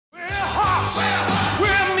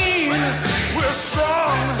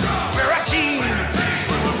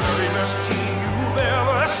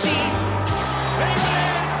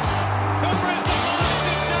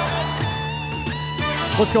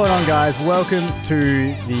What's going on, guys? Welcome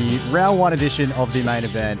to the round one edition of the main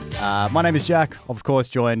event. My name is Jack, of course,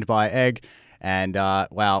 joined by Egg. And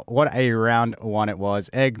wow, what a round one it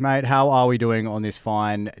was. Egg, mate, how are we doing on this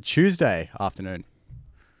fine Tuesday afternoon?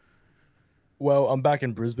 Well, I'm back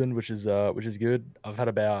in Brisbane, which is good. I've had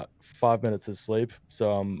about 5 minutes of sleep,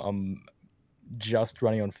 so I'm just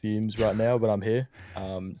running on fumes right now, but I'm here.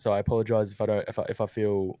 So I apologize if I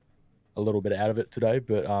feel a little bit out of it today,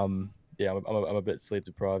 but yeah, I'm a bit sleep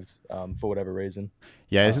deprived for whatever reason.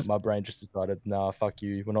 Yeah, My brain just decided, nah, fuck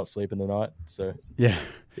you, we're not sleeping tonight. So yeah,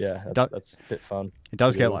 yeah, it does, that's a bit fun. it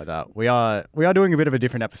does get like that. We are doing a bit of a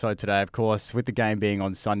different episode today, of course, with the game being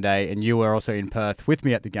on Sunday, and you were also in Perth with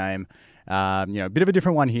me at the game. A bit of a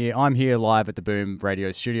different one here. I'm here live at the Boom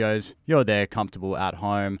Radio Studios. You're there, comfortable at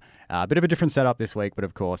home. A bit of a different setup this week, but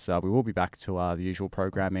of course, we will be back to the usual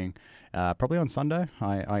programming probably on Sunday.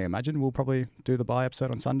 I imagine we'll probably do the bye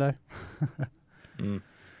episode on Sunday.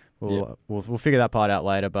 We'll figure that part out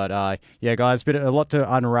later. But yeah, guys, a lot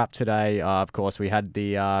to unwrap today. Of course, we had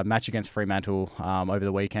the match against Fremantle over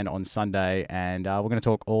the weekend on Sunday, and we're going to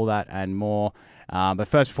talk all that and more. But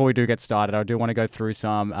first, before we do get started, I do want to go through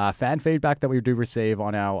some fan feedback that we do receive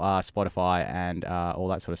on our Spotify and all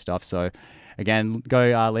that sort of stuff. So again,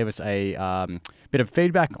 go leave us a bit of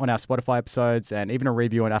feedback on our Spotify episodes and even a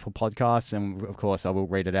review on Apple Podcasts. And of course, I will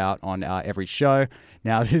read it out on every show.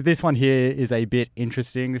 Now, this one here is a bit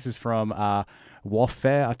interesting. This is from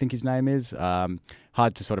Waffair, I think his name is.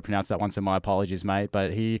 Hard to sort of pronounce that one, so my apologies, mate.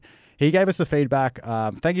 But he gave us the feedback.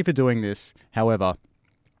 Thank you for doing this. However,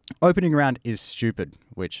 opening round is stupid,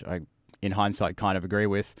 which I, in hindsight, kind of agree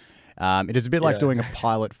with. It is a bit like doing a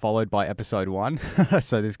pilot followed by episode one.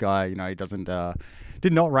 So this guy, he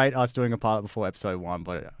did not rate us doing a pilot before episode one.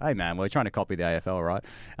 But hey, man, we're trying to copy the AFL, right?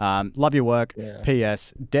 Love your work. Yeah.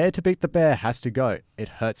 P.S. Dare to Beat the Bear has to go. It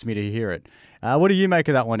hurts me to hear it. What do you make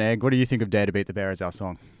of that one, Egg? What do you think of Dare to Beat the Bear as our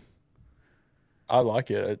song? I like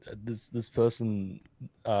it. This person,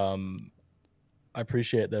 I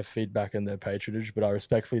appreciate their feedback and their patronage, but I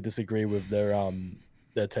respectfully disagree with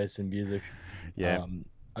their taste in music. Yeah.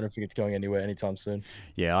 I don't think it's going anywhere anytime soon.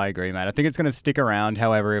 Yeah, I agree, mate. I think it's going to stick around.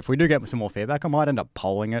 However, if we do get some more feedback, I might end up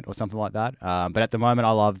polling it or something like that. But at the moment,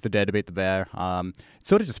 I love the Dare to Beat the Bear. It's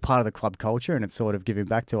sort of just part of the club culture, and it's sort of giving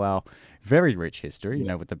back to our very rich history,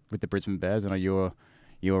 with the Brisbane Bears. I know you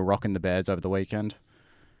were rocking the Bears over the weekend.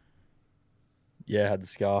 Yeah, I had the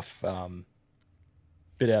scarf.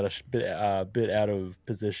 Bit out of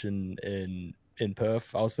position in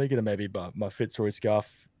Perth. I was thinking of maybe my Fitzroy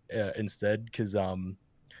scarf instead, because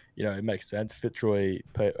it makes sense. Fitzroy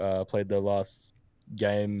played their last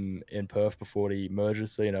game in Perth before the merger,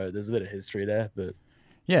 so there's a bit of history there. But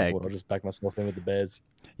yeah, I thought I'll just back myself in with the Bears.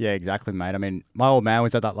 Yeah, exactly, mate. I mean, my old man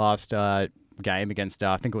was at that last game against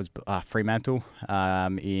I think it was Fremantle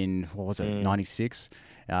in what was it, '96.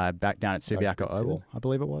 Back down at Subiaco Oval, I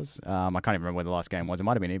believe it was. I can't even remember where the last game was. It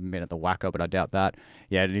might have been at the Wacker, but I doubt that.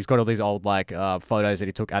 Yeah, and he's got all these old photos that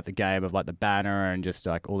he took at the game of the banner and just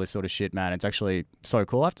all this sort of shit, man. It's actually so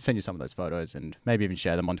cool. I have to send you some of those photos and maybe even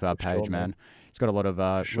share them onto our page, man. He's got a lot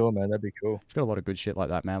of sure, man, that'd be cool. He's got a lot of good shit like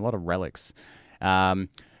that, man. A lot of relics. But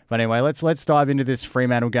anyway, let's dive into this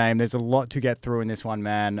Fremantle game. There's a lot to get through in this one,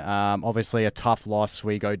 man. Obviously a tough loss.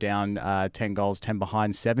 We go down 10 goals, 10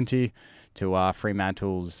 behind 70 to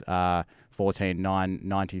Fremantle's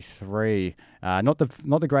 14-9-93. Not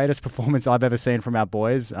the greatest performance I've ever seen from our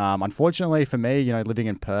boys. Unfortunately for me, living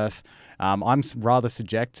in Perth, I'm rather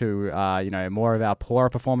subject to more of our poorer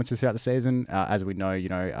performances throughout the season. As we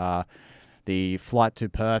know, the flight to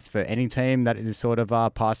Perth for any team that is sort of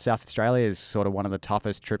past South Australia is sort of one of the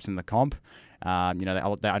toughest trips in the comp. I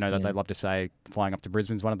know that they love to say flying up to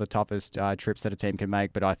Brisbane is one of the toughest trips that a team can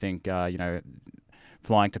make, but I think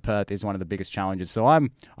flying to Perth is one of the biggest challenges. So I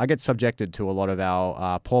get subjected to a lot of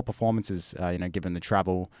our poor performances, given the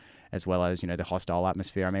travel as well as the hostile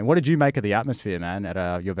atmosphere. I mean, what did you make of the atmosphere, man,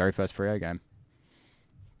 at your very first Freo game?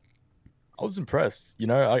 I was impressed.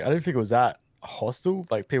 I didn't think it was that hostile.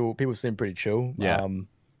 Like people seem pretty chill. Yeah.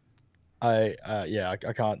 I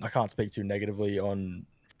can't speak too negatively on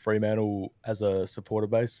Fremantle as a supporter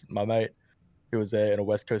base. My mate, who was there in a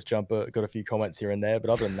West Coast jumper, got a few comments here and there, but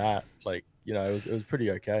other than that, it was pretty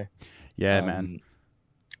okay. Yeah, man.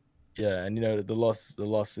 Yeah, and the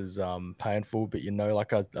loss is painful, but I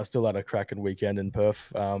still had a cracking weekend in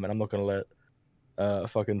Perth, and I'm not gonna let a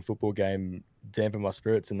fucking football game dampen my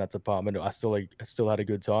spirits in that department. I still had a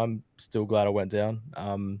good time. Still glad I went down.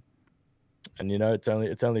 And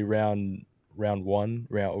it's only round one,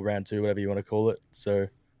 round two, whatever you want to call it. So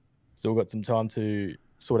still got some time to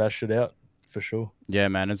sort that shit out. for sure. Yeah,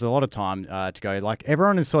 man, there's a lot of time to go. Like,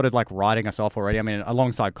 everyone is sort of like writing us off already. I mean,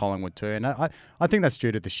 alongside Collingwood too, and I think that's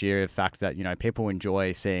due to the sheer fact that people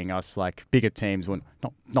enjoy seeing us like bigger teams, when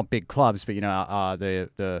not big clubs, but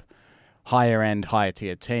the higher end, higher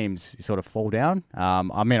tier teams sort of fall down.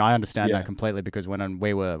 I mean, I understand that completely, because when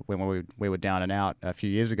we were down and out a few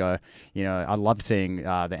years ago, I loved seeing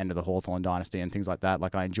the end of the Hawthorn dynasty and things like that.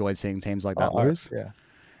 Like, I enjoyed seeing teams like that lose. Yeah.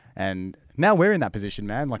 And now we're in that position,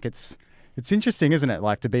 man. Like, it's interesting, isn't it?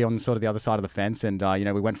 Like, to be on sort of the other side of the fence. And,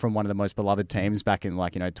 we went from one of the most beloved teams back in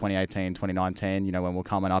 2018, 2019, when we're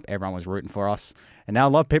coming up, everyone was rooting for us. And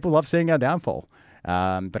now people love seeing our downfall.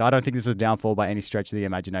 But I don't think this is a downfall by any stretch of the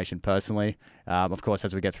imagination personally. Of course,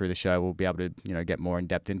 as we get through the show, we'll be able to, get more in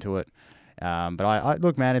depth into it. But I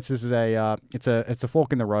look, man, it's a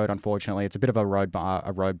fork in the road, unfortunately. It's a bit of a road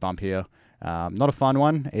bump here. Not a fun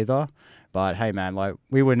one either. But hey, man, like,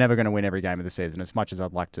 we were never going to win every game of the season, as much as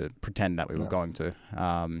I'd like to pretend that we were going to.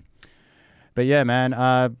 But yeah,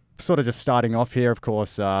 man, sort of just starting off here, of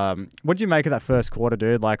course. What did you make of that first quarter,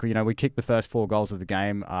 dude? Like, we kicked the first 4 goals of the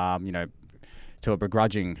game, to a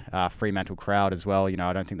begrudging Fremantle crowd as well.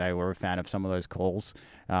 I don't think they were a fan of some of those calls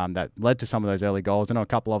that led to some of those early goals. I know a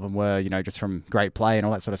couple of them were, just from great play and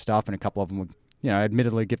all that sort of stuff, and a couple of them were,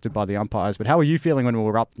 admittedly gifted by the umpires. But how were you feeling when we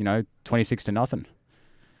were up, 26-0?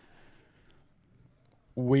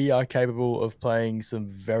 We are capable of playing some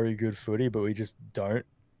very good footy, but we just don't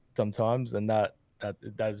sometimes, and that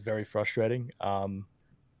is very frustrating.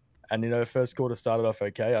 And first quarter started off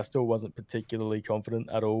okay. I still wasn't particularly confident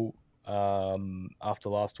at all after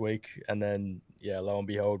last week, and then lo and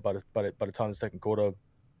behold, by the time the second quarter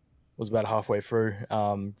was about halfway through,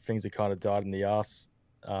 things had kind of died in the arse.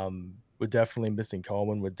 We're definitely missing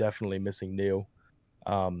Coleman. We're definitely missing Neil,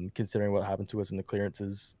 considering what happened to us in the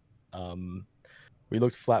clearances. We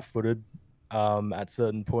looked flat-footed at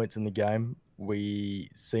certain points in the game. We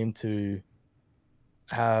seemed to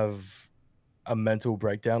have a mental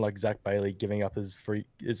breakdown, like Zach Bailey giving up his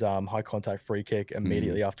high contact free kick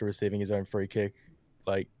immediately after receiving his own free kick,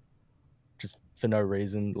 like, just for no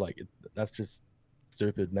reason. Like, that's just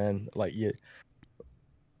stupid, man. Like,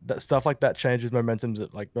 that stuff like that changes momentum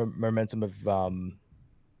of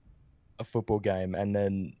a football game, and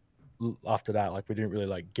then after that, like, we didn't really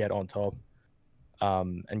like get on top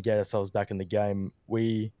and get ourselves back in the game.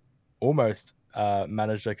 We almost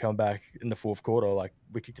managed to come back in the fourth quarter. Like,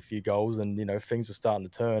 we kicked a few goals, and things were starting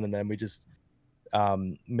to turn, and then we just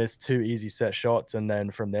missed 2 easy set shots, and then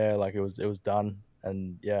from there, like, it was done.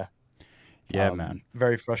 And man,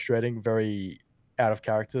 very frustrating, very out of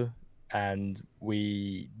character, and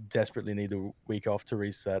we desperately need a week off to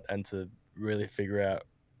reset and to really figure out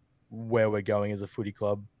where we're going as a footy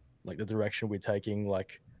club, like the direction we're taking,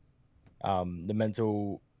 like the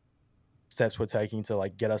mental steps we're taking to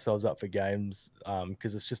like get ourselves up for games,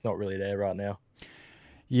 because it's just not really there right now.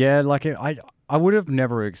 Yeah, like, I would have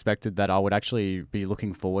never expected that I would actually be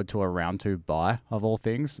looking forward to a round 2 bye, of all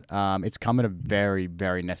things. It's come at a very,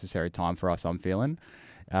 very necessary time for us, I'm feeling.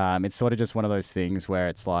 It's sort of just one of those things where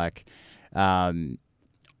it's like,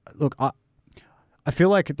 look, I feel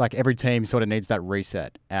like every team sort of needs that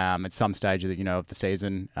reset at some stage of the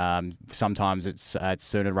season. Sometimes it's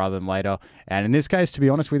sooner rather than later. And in this case, to be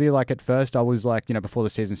honest with you, like, at first I was like, before the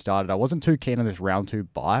season started, I wasn't too keen on this round 2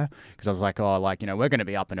 bye, because I was like, oh, like, we're going to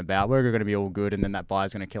be up and about, we're going to be all good, and then that bye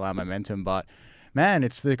is going to kill our momentum. But man,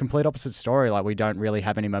 it's the complete opposite story. Like, we don't really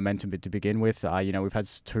have any momentum to begin with. We've had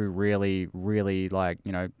 2 really, really, like,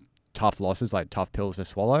 tough losses, like tough pills to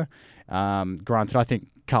swallow. Granted, I think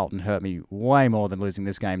Carlton hurt me way more than losing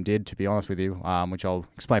this game did, to be honest with you, which I'll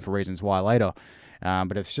explain for reasons why later.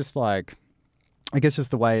 But it's just like, I guess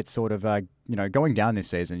just the way it's sort of going down this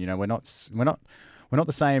season. We're not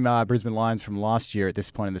the same Brisbane Lions from last year at this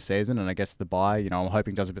point in the season, and I guess the bye, I'm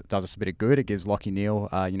hoping does us a bit of good. It gives Lachie Neale,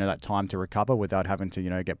 that time to recover without having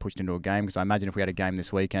to, get pushed into a game. Because I imagine if we had a game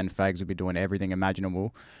this weekend, Fags would be doing everything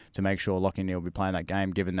imaginable to make sure Lachie Neale will be playing that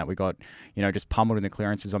game, given that we got, just pummeled in the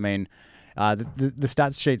clearances. I mean, the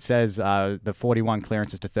stats sheet says the 41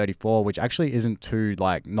 clearances to 34, which actually isn't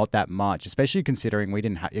not that much, especially considering we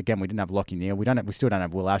didn't have Lachie Neale. We still don't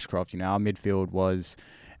have Will Ashcroft. Our midfield was,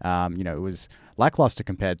 it was lackluster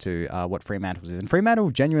compared to what Fremantle is. And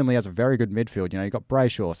Fremantle genuinely has a very good midfield. You got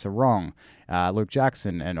Brayshaw, Sarong, Luke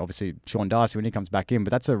Jackson, and obviously Sean Darcy when he comes back in.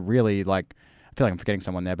 But that's a really, I feel like I'm forgetting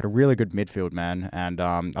someone there, but a really good midfield, man. And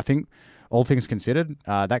I think, all things considered,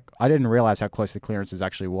 that I didn't realize how close the clearances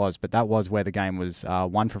actually was, but that was where the game was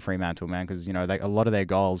won for Fremantle, man, because a lot of their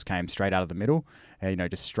goals came straight out of the middle,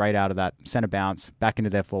 just straight out of that centre bounce back into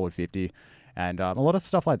their forward 50. and a lot of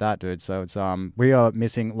stuff like that, dude. So it's we are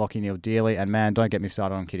missing Lachie Neale dearly, and man, don't get me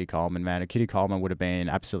started on Kitty Coleman, man. Kitty Coleman would have been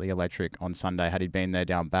absolutely electric on Sunday had he been there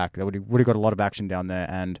down back. They would have got a lot of action down there,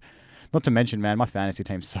 and not to mention, man, my fantasy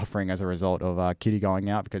team's suffering as a result of Kitty going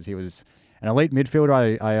out because he was an elite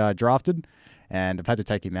midfielder I drafted, and I've had to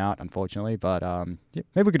take him out, unfortunately. But yeah,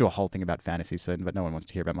 maybe we could do a whole thing about fantasy soon, but no one wants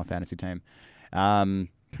to hear about my fantasy team.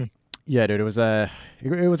 Yeah, dude, it was a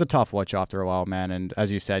tough watch after a while, man. And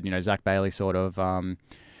as you said, Zach Bailey sort of,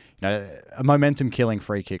 a momentum killing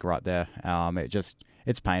free kick right there.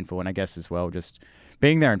 It's painful, and I guess as well, just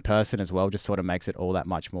being there in person as well, just sort of makes it all that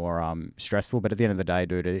much more stressful. But at the end of the day,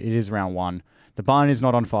 dude, it is round one. The barn is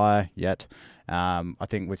not on fire yet. I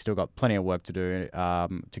think we've still got plenty of work to do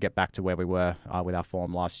to get back to where we were with our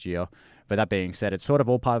form last year. But that being said, it's sort of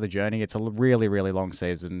all part of the journey. It's a really, really long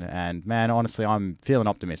season. And, man, honestly, I'm feeling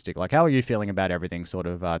optimistic. Like, how are you feeling about everything sort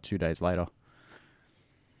of 2 days later?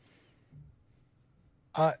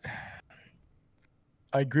 I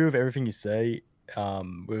agree with everything you say.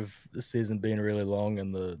 With the season being really long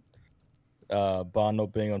and the barn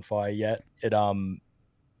not being on fire yet,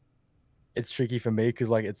 it's tricky for me because,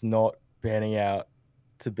 like, it's not panning out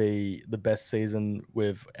to be the best season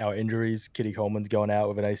with our injuries. Kitty Coleman's going out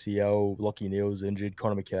with an ACL. Lachie Neale's injured.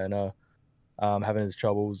 Connor McKenna having his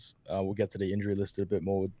troubles. We'll get to the injury list a bit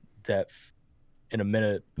more with depth in a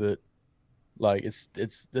minute, but like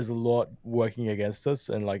there's a lot working against us,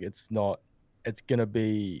 and like it'll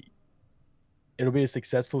be a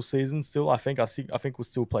successful season still. I think we'll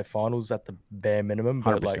still play finals at the bare minimum,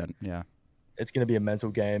 but 100%, like yeah. It's going to be a mental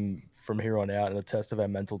game from here on out and a test of our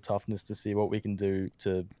mental toughness to see what we can do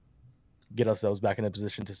to get ourselves back in a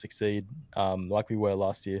position to succeed like we were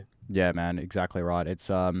last year. Yeah, man, exactly right.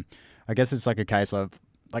 It's I guess it's like a case of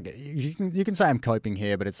like you can say I'm coping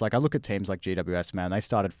here, but it's like I look at teams like GWS, man. They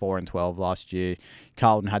started 4-12 last year.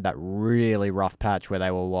 Carlton had that really rough patch where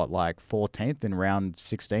they were like 14th in round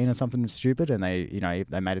 16 or something stupid, and they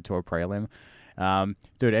made it to a prelim.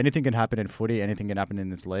 Dude, anything can happen in footy. Anything can happen in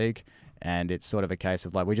this league. And it's sort of a case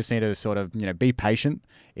of like we just need to sort of be patient.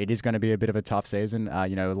 It is going to be a bit of a tough season. A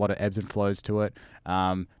lot of ebbs and flows to it.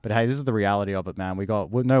 But hey, this is the reality of it, man. We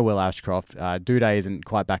got no Will Ashcroft. Duday isn't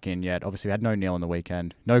quite back in yet. Obviously, we had no Neil on the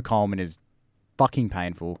weekend. No Coleman is fucking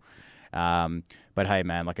painful. But hey,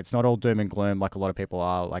 man, like it's not all doom and gloom like a lot of people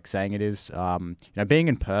are like saying it is. Being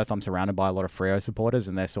in Perth, I'm surrounded by a lot of Freo supporters,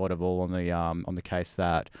 and they're sort of all on the case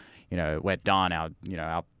that we're done.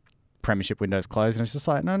 Our premiership window's closed, and it's just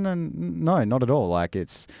like no, not at all. Like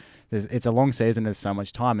it's a long season. There's so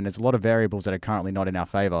much time, and there's a lot of variables that are currently not in our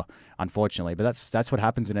favor, unfortunately. But that's what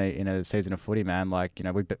happens in a season of footy, man. Like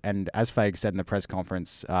and as Fague said in the press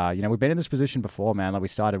conference, we've been in this position before, man. Like we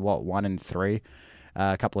started 1-3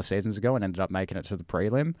 a couple of seasons ago and ended up making it to the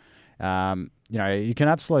prelim. You can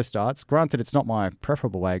have slow starts. Granted, it's not my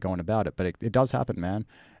preferable way of going about it, but it does happen, man.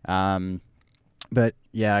 But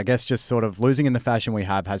yeah, I guess just sort of losing in the fashion we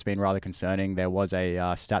have has been rather concerning. There was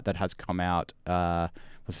a stat that has come out.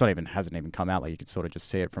 Hasn't even come out. Like you could sort of just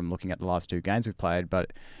see it from looking at the last 2 games we've played.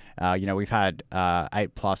 But we've had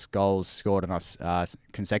 8+ goals scored on us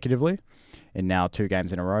consecutively in now 2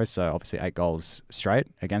 games in a row. So obviously 8 goals straight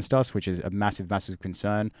against us, which is a massive, massive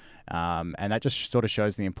concern. And that just sort of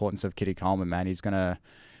shows the importance of Kitty Coleman, man. We're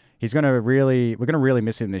gonna really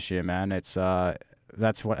miss him this year, man. That's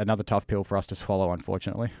another tough pill for us to swallow,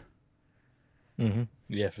 unfortunately. Mm-hmm.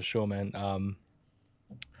 Yeah, for sure, man. I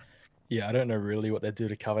don't know really what they do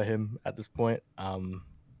to cover him at this point.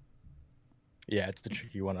 It's a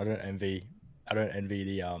tricky one. I don't envy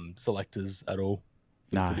the selectors at all.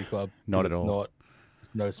 Nah, footy club, not at all.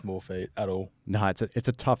 It's no small feat at all. No, it's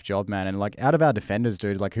a tough job, man. And like out of our defenders,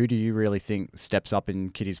 dude, like who do you really think steps up in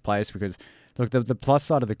Kitty's place? Because look, the plus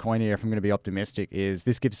side of the coin here, if I'm going to be optimistic, is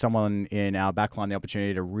this gives someone in our backline the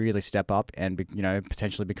opportunity to really step up and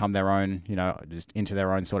potentially become their own, just into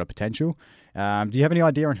their own sort of potential. Do you have any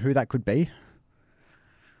idea on who that could be?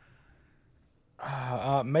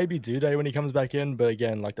 Maybe Duday when he comes back in, but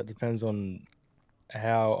again, like that depends on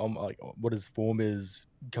how what his form is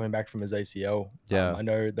coming back from his ACL. Yeah, I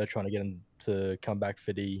know they're trying to get him to come back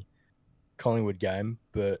for the Collingwood game,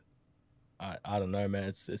 but I don't know, man.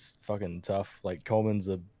 It's fucking tough. Like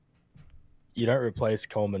you don't replace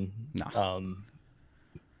Coleman. No.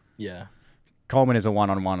 Yeah. Coleman is a one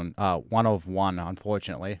of one,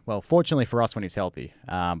 unfortunately. Well, fortunately for us when he's healthy,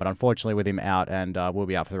 but unfortunately with him out and will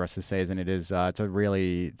be out for the rest of the season, it's a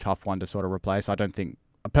really tough one to sort of replace. I don't think,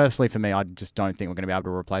 personally for me, I just don't think we're going to be able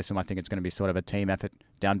to replace him. I think it's going to be sort of a team effort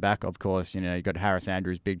down back. Of course, you got Harris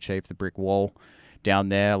Andrews, Big Chief, the brick wall down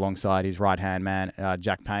there alongside his right-hand man,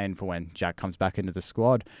 Jack Payne, for when Jack comes back into the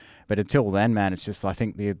squad. But until then, man, it's just, I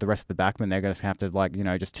think the rest of the backmen, they're going to have to, like,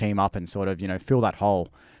 just team up and sort of, fill that hole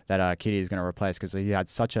that Kitty is going to replace, because he had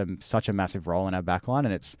such a massive role in our backline,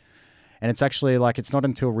 and it's actually, like, it's not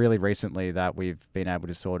until really recently that we've been able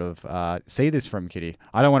to sort of see this from Kitty.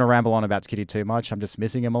 I don't want to ramble on about Kitty too much. I'm just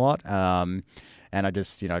missing him a lot. And I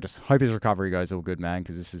just hope his recovery goes all good, man,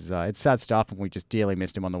 because this is, it's sad stuff, and we just dearly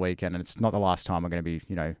missed him on the weekend, and it's not the last time we're going to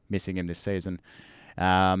be, missing him this season.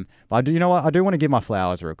 But I do, I do want to give my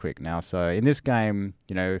flowers real quick now. So in this game,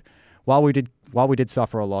 while we did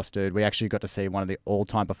suffer a loss, dude, we actually got to see one of the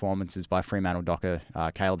all-time performances by Fremantle docker,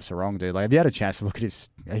 Caleb Sarong, dude. Like, have you had a chance to look at his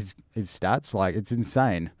stats? Like, it's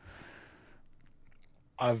insane.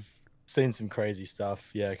 I've seen some crazy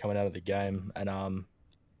stuff, coming out of the game, and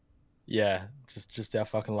just how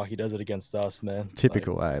fucking lucky does it against us, man.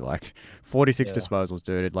 Typical, like 46 disposals,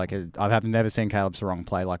 dude. Like, I've never seen Caleb Sarong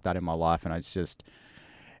play like that in my life, and it's just,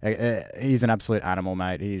 he's an absolute animal,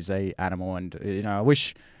 mate. He's a animal, and I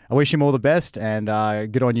wish him all the best, and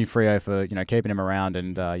good on you, Freo, for keeping him around,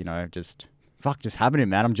 and just having him,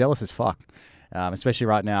 man. I'm jealous as fuck, especially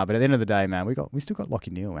right now. But at the end of the day, man, we still got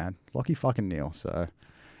Lockie Neal, man. Lockie fucking Neal. So,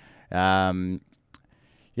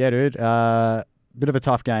 dude. Bit of a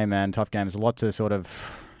tough game, man. Tough game. There's a lot to sort of,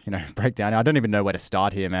 break down. I don't even know where to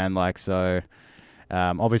start here, man. Like, so,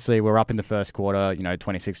 obviously we're up in the first quarter,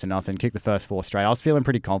 26-0, kicked the first 4 straight. I was feeling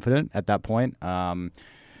pretty confident at that point.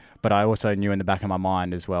 But I also knew in the back of my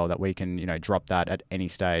mind as well that we can, drop that at any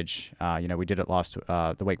stage. We did it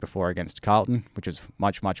the week before against Carlton, which was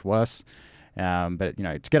much, much worse. But,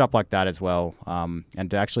 to get up like that as well,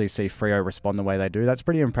 and to actually see Freo respond the way they do, that's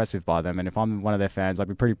pretty impressive by them. And if I'm one of their fans, I'd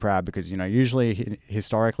be pretty proud, because, usually,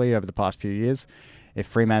 historically, over the past few years, if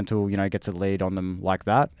Fremantle, gets a lead on them like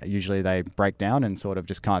that, usually they break down and sort of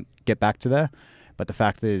just can't get back to there. But the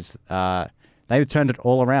fact is, they've turned it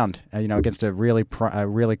all around, against a really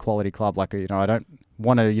quality club. Like, I don't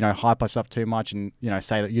want to, hype us up too much and,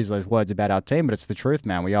 use those words about our team, but it's the truth,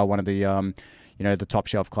 man. We are one of the, the top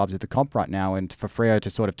shelf clubs of the comp right now, and for Freo to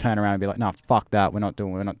sort of turn around and be like, no, fuck that, we're not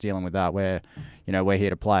dealing with that. We're here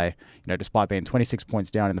to play. Despite being 26 points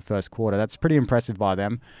down in the first quarter, that's pretty impressive by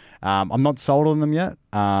them. I'm not sold on them yet.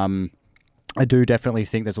 I do definitely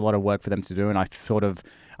think there's a lot of work for them to do, and I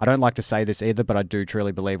don't like to say this either, but I do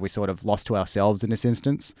truly believe we sort of lost to ourselves in this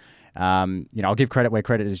instance. I'll give credit where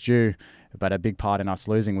credit is due, but a big part in us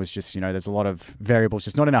losing was just, there's a lot of variables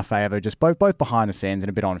just not in our favour, just both behind the scenes and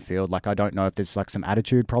a bit on field. Like, I don't know if there's like some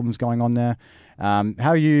attitude problems going on there. How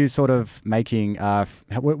are you sort of making,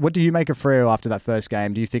 what do you make of Freo after that first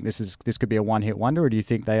game? Do you think this could be a one-hit wonder, or do you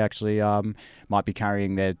think they actually might be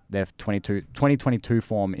carrying their 2022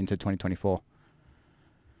 form into 2024?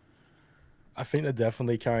 I think they're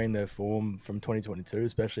definitely carrying their form from 2022,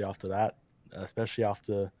 especially after that, especially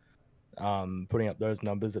after putting up those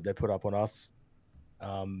numbers that they put up on us.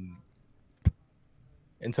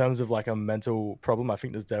 In terms of like a mental problem, I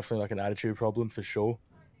think there's definitely like an attitude problem for sure.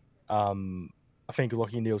 I think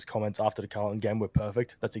Lockie Neal's comments after the Carlton game were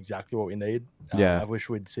perfect. That's exactly what we need. I wish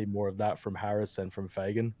we'd see more of that from Harris and from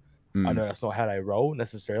Fagan. I know that's not how they roll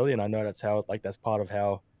necessarily, and I know that's part of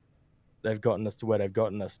how they've gotten us to where they've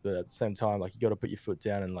gotten us. But at the same time, like, you got to put your foot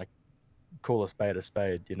down and like call a spade,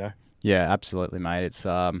 Yeah, absolutely, mate. It's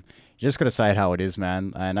you just got to say it how it is,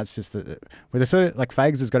 man. And that's just with the sort of, like,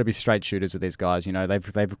 Fags has got to be straight shooters with these guys.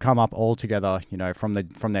 They've come up all together, from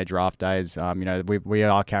their draft days. We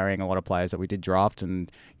are carrying a lot of players that we did draft,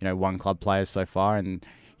 and one club players so far, and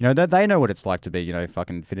they know what it's like to be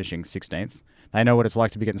fucking finishing 16th. They know what it's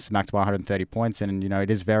like to be getting smacked by 130 points, and it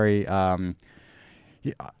is very.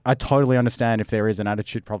 I totally understand if there is an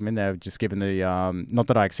attitude problem in there, just given the not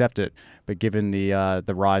that I accept it, but given the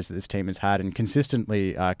rise that this team has had, and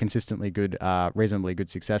consistently good, reasonably good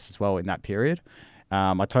success as well in that period.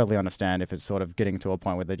 I totally understand if it's sort of getting to a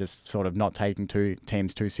point where they're just sort of not taking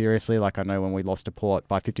teams too seriously. Like, I know when we lost to Port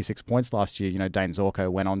by 56 points last year, Dane Zorko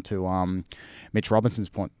went on to Mitch Robinson's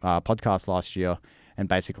podcast last year and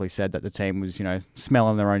basically said that the team was,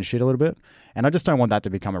 smelling their own shit a little bit. And I just don't want that to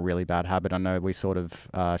become a really bad habit. I know we sort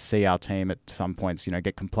of see our team at some points,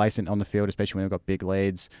 get complacent on the field, especially when we've got big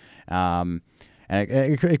leads. And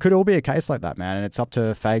it could all be a case like that, man. And it's up to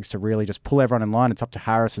Fags to really just pull everyone in line. It's up to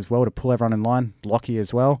Harris as well to pull everyone in line, Lockie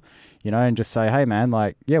as well, and just say, hey, man,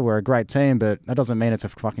 like, yeah, we're a great team, but that doesn't mean it's a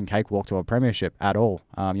fucking cakewalk to a premiership at all.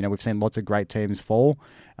 We've seen lots of great teams fall.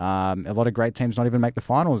 A lot of great teams not even make the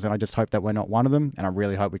finals, and I just hope that we're not one of them, and I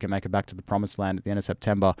really hope we can make it back to the promised land at the end of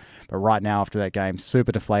September. But right now, after that game,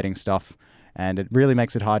 super deflating stuff, and it really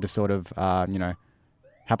makes it hard to sort of,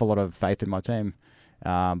 have a lot of faith in my team.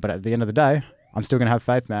 But at the end of the day, I'm still going to have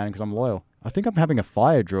faith, man, because I'm loyal. I think I'm having a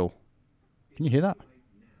fire drill. Can you hear that?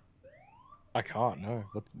 I can't. No.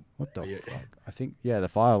 What the Yeah. fuck? I think, yeah, the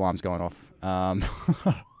fire alarm's going off.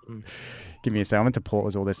 Give me a second. I went to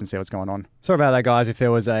pause all this and see what's going on. Sorry about that, guys. If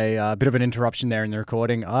there was a bit of an interruption there in the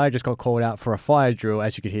recording, I just got called out for a fire drill,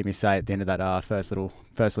 as you could hear me say at the end of that first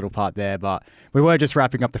little part there. But we were just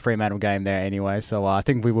wrapping up the Fremantle game there anyway. So I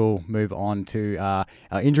think we will move on to our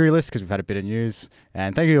injury list because we've had a bit of news.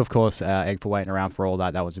 And thank you, of course, Egg, for waiting around for all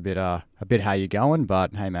that. That was a bit how you going,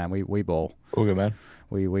 but hey, man, we ball. All good, man.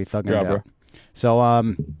 We thugging it out. Bro. So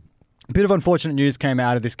a bit of unfortunate news came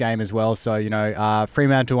out of this game as well. So,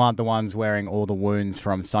 Fremantle aren't the ones wearing all the wounds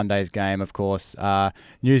from Sunday's game, of course.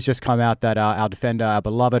 News just come out that our defender, our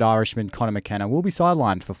beloved Irishman, Conor McKenna, will be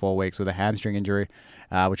sidelined for 4 weeks with a hamstring injury,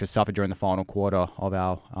 which was suffered during the final quarter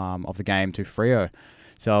of the game to Freo.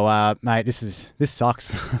 So, mate, this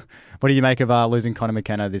sucks. What do you make of losing Conor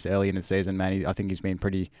McKenna this early in the season, man? I think he's been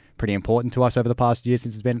pretty important to us over the past year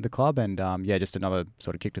since he's been at the club. And, just another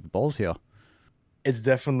sort of kick to the balls here. It's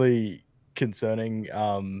definitely concerning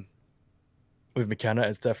with McKenna.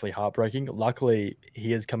 It's definitely heartbreaking. Luckily,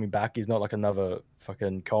 he is coming back. He's not like another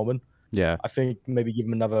fucking Coleman. Yeah. I think maybe give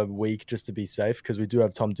him another week just to be safe because we do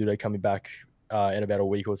have Tom Duday coming back in about a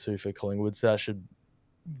week or two for Collingwood. So that should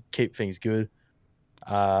keep things good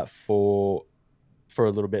for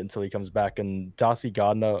a little bit until he comes back. And Darcy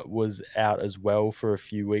Gardner was out as well for a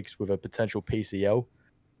few weeks with a potential PCL,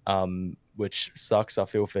 which sucks. I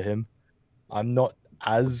feel for him. I'm not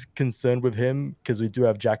as concerned with him because we do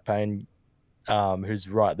have Jack Payne, who's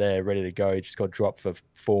right there, ready to go. He just got dropped for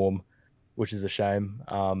form, which is a shame.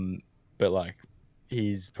 But like,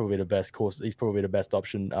 he's probably the best course. He's probably the best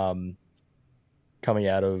option coming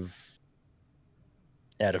out of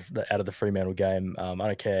the Fremantle game. I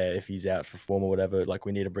don't care if he's out for form or whatever. Like,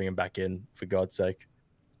 we need to bring him back in for God's sake.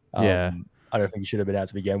 Yeah. I don't think he should have been out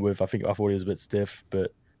to begin with. I thought he was a bit stiff,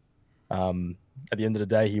 but at the end of the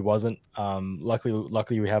day, he wasn't.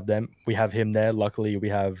 Luckily we have him there. Luckily we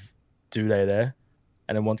have Duday there,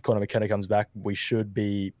 and then once Conor McKenna comes back, we should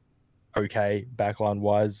be okay backline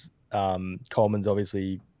wise. Coleman's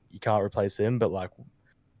obviously, you can't replace him, but like,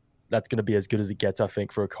 that's going to be as good as it gets, I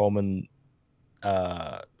think, for a Coleman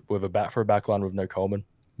with a backline with no Coleman.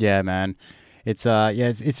 Yeah, man. It's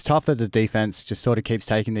tough that the defense just sort of keeps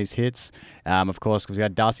taking these hits. Of course, because we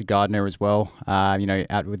had Darcy Gardner as well,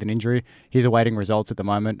 out with an injury. He's awaiting results at the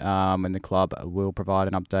moment, and the club will provide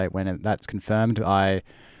an update when that's confirmed. I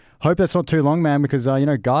hope that's not too long, man, because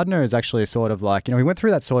Gardner is actually sort of like, he went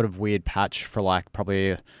through that sort of weird patch for like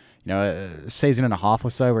probably a season and a half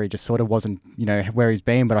or so where he just sort of wasn't, where he's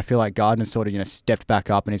been. But I feel like Gardner sort of, stepped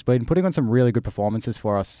back up and he's been putting on some really good performances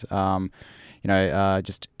for us.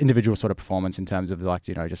 Just individual sort of performance in terms of like,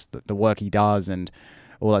 just the work he does and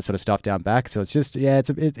all that sort of stuff down back. So it's just,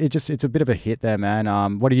 it's a bit of a hit there,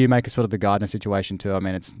 man. What do you make of sort of the Gardner situation too? I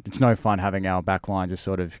mean, it's no fun having our back line just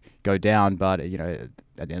sort of go down, but at the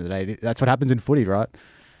end of the day, that's what happens in footy, right?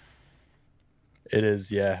 It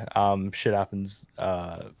is, yeah. Shit happens.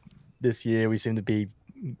 This year we seem to be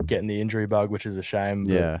getting the injury bug, which is a shame.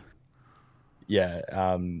 Yeah.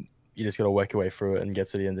 You just got to work your way through it and get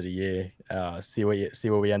to the end of the year, see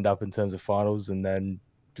where we end up in terms of finals, and then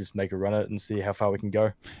just make a run at it and see how far we can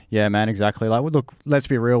go. Yeah, man, exactly. Like, look, let's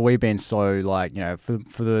be real. We've been so like,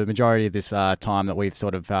 for the majority of this time that we've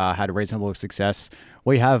sort of had reasonable success,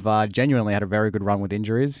 we have genuinely had a very good run with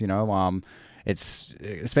injuries. It's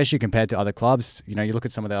especially compared to other clubs. You look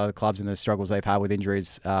at some of the other clubs and the struggles they've had with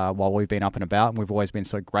injuries while we've been up and about. And we've always been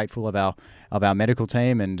so grateful of our medical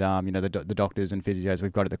team and the doctors and physios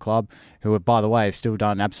we've got at the club, who have, by the way, still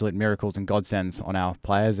done absolute miracles and godsends on our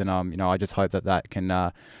players. And I just hope that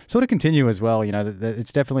can sort of continue as well.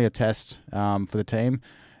 It's definitely a test for the team.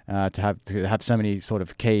 To have so many sort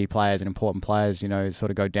of key players and important players,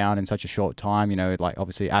 sort of go down in such a short time, like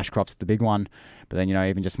obviously Ashcroft's the big one, but then,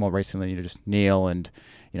 even just more recently, just Neil and,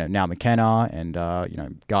 now McKenna and,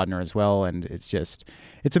 Gardner as well. And it's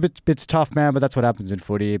a bit tough, man, but that's what happens in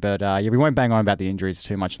footy. But we won't bang on about the injuries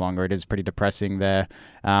too much longer. It is pretty depressing there.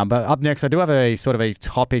 But up next, I do have a sort of a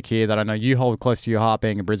topic here that I know you hold close to your heart,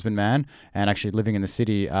 being a Brisbane man and actually living in the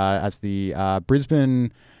city as the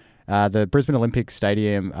Brisbane Olympic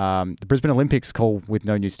Stadium, the Brisbane Olympics call with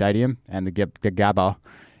no new stadium, and the Gabba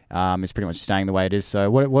is pretty much staying the way it is.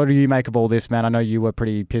 So what do you make of all this, man? I know you were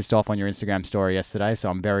pretty pissed off on your Instagram story yesterday, so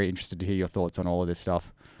I'm very interested to hear your thoughts on all of this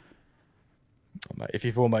stuff. If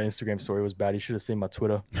you thought my Instagram story was bad, you should have seen my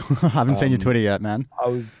Twitter. I haven't seen your Twitter yet, man. I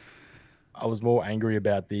was more angry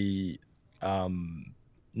about the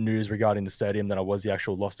news regarding the stadium than I was the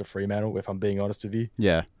actual loss to Fremantle, if I'm being honest with you.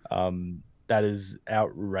 Yeah. That is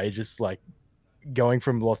outrageous. Like, going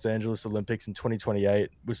from Los Angeles Olympics in 2028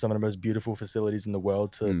 with some of the most beautiful facilities in the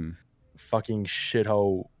world to fucking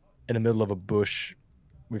shithole in the middle of a bush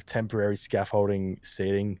with temporary scaffolding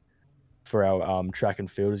seating for our track and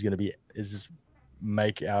field is just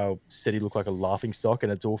make our city look like a laughing stock,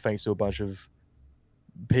 and it's all thanks to a bunch of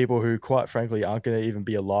people who, quite frankly, aren't going to even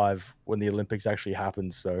be alive when the Olympics actually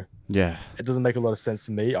happens. So yeah, it doesn't make a lot of sense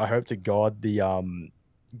to me. I hope to God the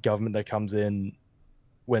government that comes in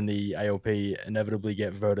when the ALP inevitably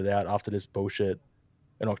get voted out after this bullshit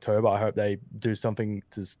in October, I hope they do something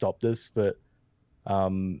to stop this. But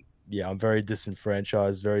yeah, I'm very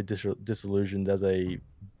disenfranchised, very disillusioned as a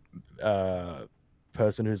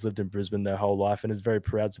person who's lived in Brisbane their whole life and is very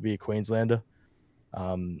proud to be a Queenslander.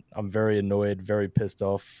 I'm very annoyed, very pissed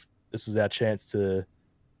off. This was our chance to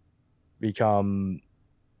become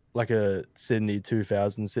like a Sydney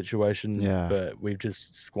 2000 situation, but we've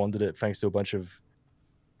just squandered it thanks to a bunch of,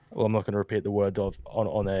 well, I'm not going to repeat the words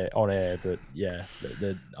on air, but yeah,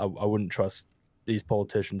 I wouldn't trust these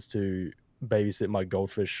politicians to babysit my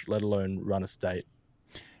goldfish, let alone run a state.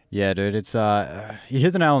 Yeah, dude, it's you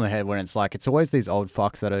hit the nail on the head when it's like it's always these old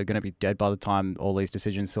fucks that are going to be dead by the time all these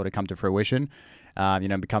decisions sort of come to fruition,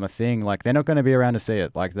 become a thing. Like they're not going to be around to see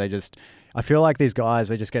it. Like I feel like these guys,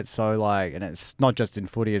 they just get so like, and it's not just in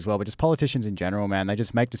footy as well, but just politicians in general, man. They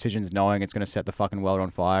just make decisions knowing it's going to set the fucking world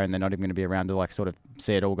on fire, and they're not even going to be around to like sort of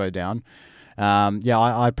see it all go down.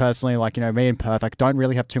 I personally, like, me and Perth, like, don't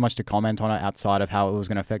really have too much to comment on it outside of how it was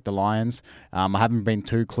going to affect the Lions. I haven't been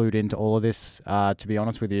too clued into all of this, to be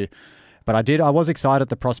honest with you. But I was excited at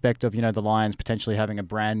the prospect of, the Lions potentially having a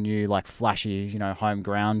brand new, like, flashy, home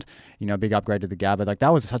ground, big upgrade to the Gabba. Like,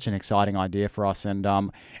 that was such an exciting idea for us. And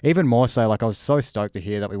even more so, like, I was so stoked to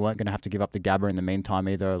hear that we weren't going to have to give up the Gabba in the meantime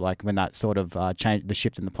either, like, when that sort of the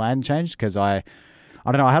shift in the plan changed, because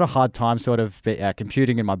I don't know, I had a hard time sort of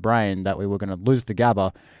computing in my brain that we were going to lose the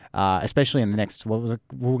Gabba, especially in the next, we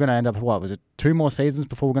were going to end up, was it 2 more seasons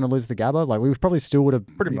before we were going to lose the Gabba? Like, we probably still would have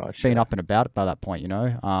pretty much been up and about by that point,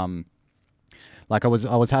 Like, I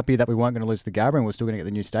was happy that we weren't going to lose the Gabba and we're still going to get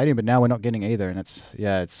the new stadium, but now we're not getting either. And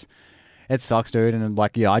it sucks, dude. And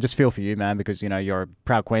like, I just feel for you, man, because, you're a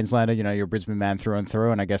proud Queenslander, you're a Brisbane man through and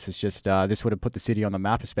through. And I guess it's just, this would have put the city on the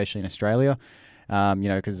map, especially in Australia,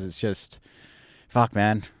 because it's just, fuck,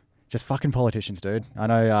 man. Just fucking politicians, dude. I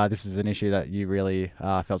know this is an issue that you really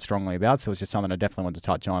felt strongly about, so it's just something I definitely wanted to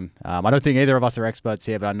touch on. I don't think either of us are experts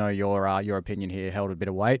here, but I know your opinion here held a bit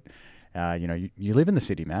of weight. You live in the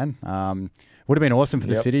city, man. Would have been awesome for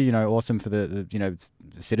the city, awesome for the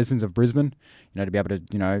citizens of Brisbane, to be able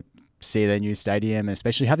to, see their new stadium, and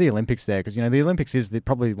especially have the Olympics there, because, the Olympics is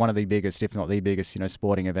probably one of the biggest, if not the biggest,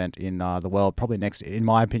 sporting event in the world, probably next, in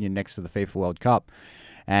my opinion, next to the FIFA World Cup.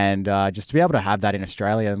 And just to be able to have that in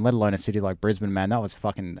Australia, and let alone a city like Brisbane, man,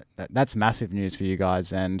 that's massive news for you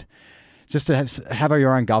guys. And just to have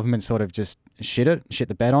your own government sort of just shit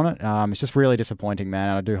the bed on it, it's just really disappointing, man.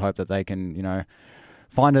 And I do hope that they can,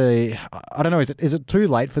 find I don't know, is it too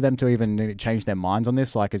late for them to even change their minds on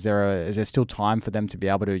this? Like, is there still time for them to be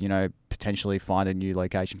able to, potentially find a new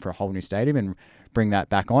location for a whole new stadium and bring that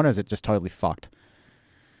back on, or is it just totally fucked?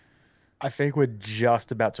 I think we're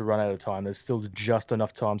just about to run out of time. There's still just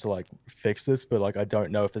enough time to like fix this, but like I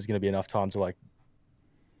don't know if there's going to be enough time to like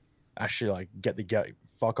actually like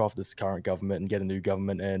fuck off this current government and get a new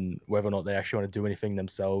government, and whether or not they actually want to do anything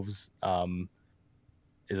themselves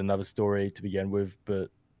is another story to begin with.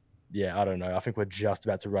 But yeah, I don't know. I think we're just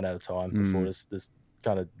about to run out of time before this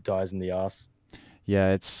kind of dies in the ass.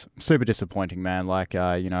 Yeah, it's super disappointing, man. Like,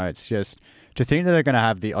 it's just to think that they're going to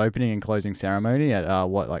have the opening and closing ceremony at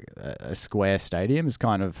a square stadium is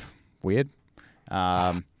kind of weird.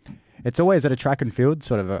 It's always at a track and field,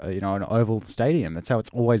 sort of, an oval stadium. That's how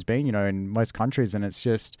it's always been, in most countries. And it's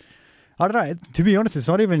just, I don't know. To be honest, it's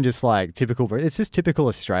not even just like typical. It's just typical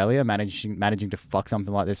Australia managing to fuck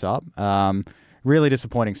something like this up. Really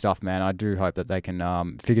disappointing stuff, man. I do hope that they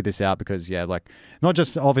can figure this out, because, like, not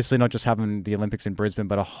just having the Olympics in Brisbane,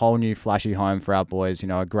 but a whole new flashy home for our boys,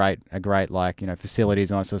 a great like, facilities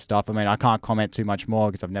and all that sort of stuff. I mean, I can't comment too much more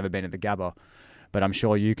because I've never been at the Gabba, but I'm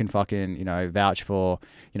sure you can fucking, vouch for,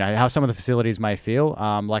 how some of the facilities may feel.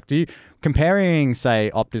 Like, comparing, say,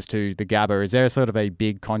 Optus to the Gabba, is there sort of a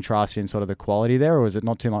big contrast in sort of the quality there, or is it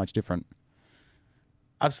not too much different?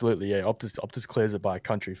 Absolutely, yeah. Optus clears it by a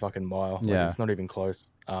country fucking mile. Like, it's not even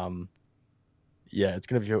close. Yeah, it's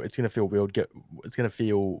gonna feel weird. It's gonna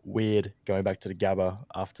feel weird going back to the Gabba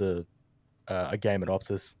after a game at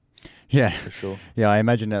Optus. Yeah, for sure. Yeah, I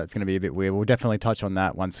imagine that it's going to be a bit weird. We'll definitely touch on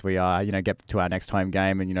that once we get to our next home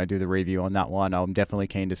game and do the review on that one. I'm definitely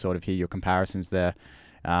keen to sort of hear your comparisons there.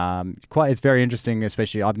 It's very interesting,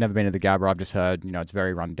 especially I've never been to the Gabba. I've just heard, it's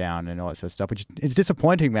very run down and all that sort of stuff, which is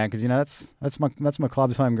disappointing, man, because that's my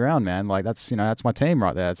club's home ground, man. Like that's my team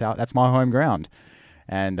right there. That's my home ground.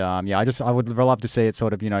 And I would love to see it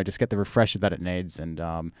sort of, just get the refresher that it needs. And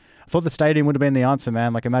I thought the stadium would have been the answer,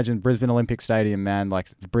 man. Like imagine Brisbane Olympic Stadium, man, like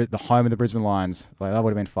the home of the Brisbane Lions. Like that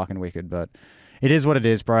would have been fucking wicked, but it is what it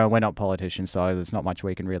is, bro. We're not politicians, so there's not much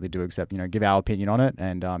we can really do except, give our opinion on it.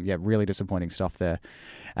 And really disappointing stuff there.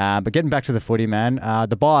 But getting back to the footy, man,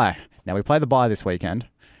 the bye. Now we play the bye this weekend,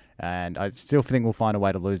 and I still think we'll find a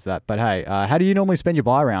way to lose that. But hey, how do you normally spend your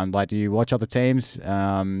bye round? Like, do you watch other teams?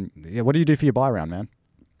 What do you do for your bye round, man?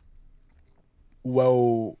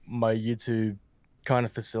 Well, my YouTube kind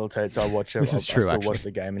of facilitates. I watch. This is true, I still actually. watch the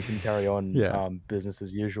game and can carry on business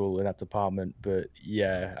as usual in that department. But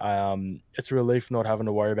yeah, it's a relief not having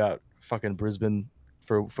to worry about fucking Brisbane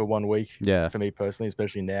for 1 week. Yeah. For me personally,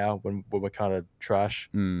 especially now when we're kind of trash.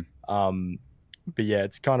 Mm. But yeah,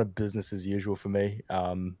 it's kind of business as usual for me.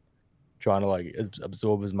 Trying to like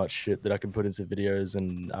absorb as much shit that I can put into videos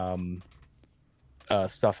and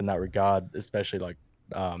stuff in that regard, especially like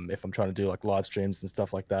if I'm trying to do like live streams and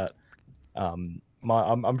stuff like that.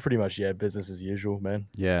 I'm pretty much business as usual, man.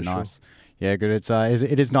 Yeah, nice. Sure. Yeah, good.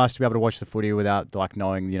 It is nice to be able to watch the footy without like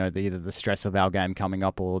knowing either the stress of our game coming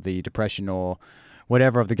up or the depression or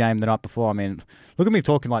whatever of the game the night before. I mean, look at me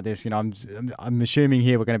talking like this. I'm assuming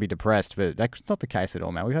here we're going to be depressed, but that's not the case at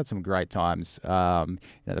all, man. We've had some great times, the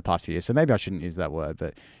past few years. So maybe I shouldn't use that word,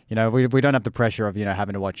 but we don't have the pressure of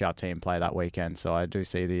having to watch our team play that weekend. So I do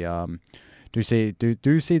see the do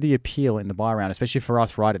see the appeal in the bye round, especially for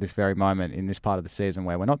us right at this very moment in this part of the season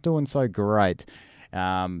where we're not doing so great. But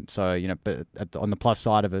on the plus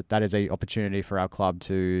side of it, that is a opportunity for our club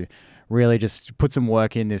to really just put some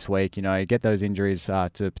work in this week, get those injuries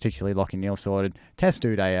to particularly Lockie Neal sorted, test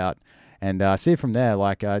Uday out, and see from there.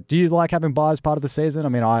 Like, do you like having bye as part of the season? I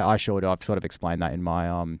mean, I sure do. I've sort of explained that in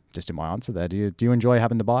my just in my answer there. Do you enjoy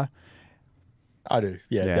having the bye? I do,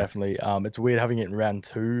 yeah, definitely. It's weird having it in round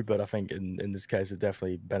 2, but I think in this case it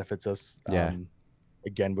definitely benefits us.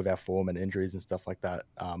 Again with our form and injuries and stuff like that.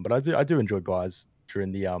 But I do enjoy buys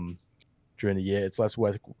during the year. It's less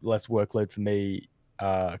workload for me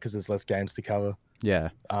because there's less games to cover. Yeah.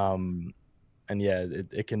 And yeah,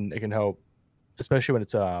 it can help, especially when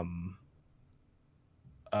it's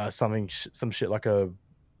some shit like a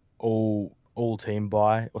all team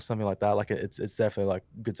buy or something like that. Like it's definitely like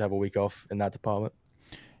good to have a week off in that department.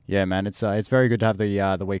 Yeah, man, it's very good to have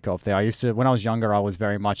the week off there. I used to, when I was younger, I was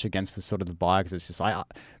very much against the sort of the buy because it's just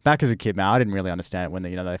back as a kid, man, I didn't really understand it when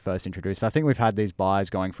they first introduced. I think we've had these buys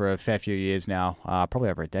going for a fair few years now, probably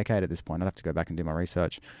over a decade at this point. I'd have to go back and do my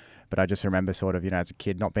research. But I just remember sort of, as a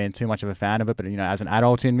kid not being too much of a fan of it, but, as an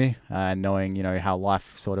adult in me, knowing, how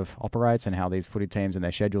life sort of operates and how these footy teams and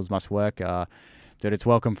their schedules must work, dude, it's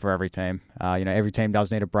welcome for every team. Every team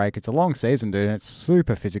does need a break. It's a long season, dude, and it's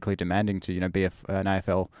super physically demanding to, be an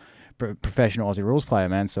AFL professional Aussie rules player,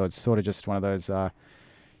 man. So it's sort of just one of those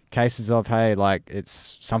cases of, hey, like,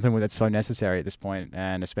 it's something that's so necessary at this point,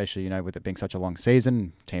 and especially, with it being such a long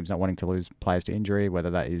season, teams not wanting to lose players to injury, whether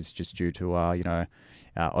that is just due to,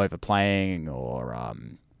 overplaying or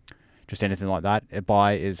just anything like that. A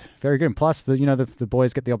bye is very good. And plus, the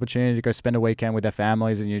boys get the opportunity to go spend a weekend with their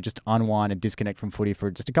families and you just unwind and disconnect from footy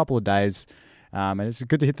for just a couple of days. And it's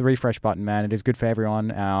good to hit the refresh button, man. It is good for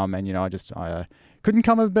everyone. I couldn't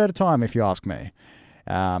come at a better time if you ask me.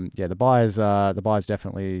 The bye is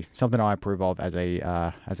definitely something I approve of as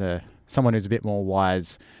someone who's a bit more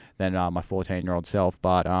wise than my 14-year-old self.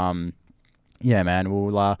 But man,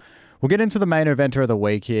 we'll get into the main eventer of the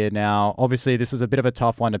week here now. Obviously, this was a bit of a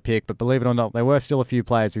tough one to pick, but believe it or not, there were still a few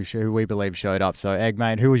players who we believe showed up. So, Egg,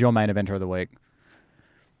 mate, who was your main eventer of the week?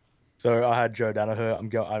 So I had Joe Danaher.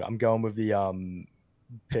 I'm going with the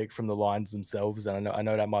pick from the Lions themselves, and I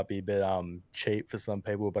know that might be a bit cheap for some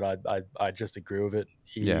people, but I just agree with it.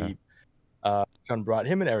 John Bright,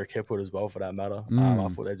 him and Eric Hipwood as well, for that matter. I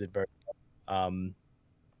thought they did very well.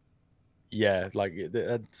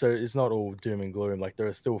 So it's not all doom and gloom. Like, there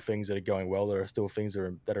are still things that are going well. There are still things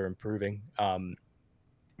that are improving.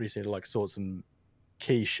 We just need to like sort some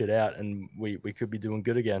key shit out, and we could be doing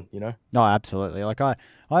good again. No, absolutely. Like I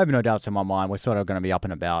have no doubts in my mind. We're sort of going to be up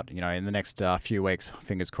and about. In the next few weeks.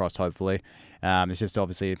 Fingers crossed. Hopefully, it's just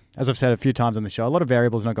obviously, as I've said a few times on the show, a lot of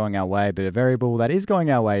variables not going our way, but a variable that is going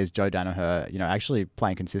our way is Joe Danaher. Actually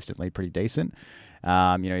playing consistently, pretty decent.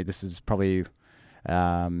 This is probably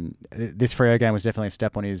This Freo game was definitely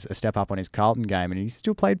a step up on his Carlton game, and he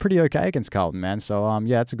still played pretty okay against Carlton, man. So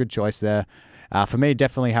yeah, it's a good choice there. For me,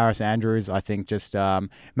 definitely Harris Andrews. I think just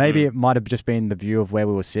maybe it might have just been the view of where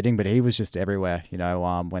we were sitting, but he was just everywhere.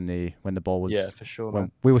 When the ball was, Yeah, for sure, when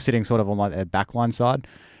man. we were sitting sort of on like the backline side.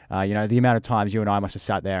 The amount of times you and I must have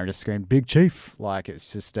sat there and just screamed "Big Chief!" Like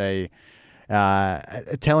it's just a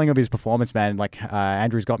telling of his performance, man. Like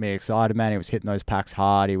Andrews got me excited, man. He was hitting those packs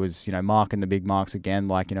hard. He was, marking the big marks again.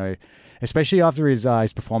 Like, especially after his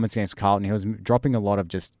performance against Carlton, he was dropping a lot of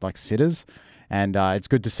just like sitters. And it's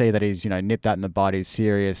good to see that he's, nipped that in the bud. He's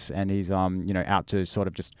serious and he's, out to sort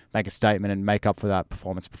of just make a statement and make up for that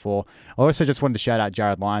performance before. I also just wanted to shout out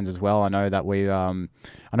Jared Lyons as well. I know that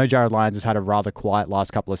I know Jared Lyons has had a rather quiet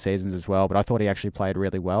last couple of seasons as well, but I thought he actually played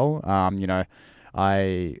really well.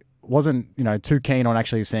 I wasn't, too keen on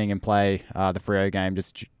actually seeing him play the Freo game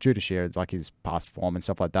just due to sheer like his past form and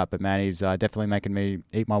stuff like that. But man, he's definitely making me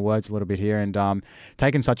eat my words a little bit here and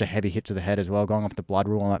taking such a heavy hit to the head as well, going off the blood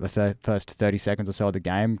rule in like the first 30 seconds or so of the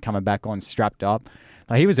game, coming back on strapped up.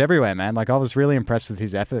 Like he was everywhere, man. Like I was really impressed with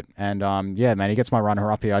his effort. And yeah, man, he gets my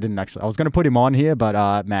runner up here. I was going to put him on here,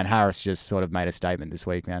 but man, Harris just sort of made a statement this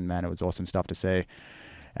week, man. Man, it was awesome stuff to see.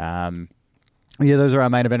 Yeah, those are our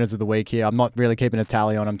main eventers of the week here. I'm not really keeping a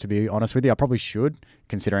tally on them, to be honest with you. I probably should,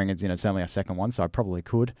 considering it's only our second one, so I probably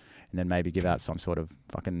could. And then maybe give out some sort of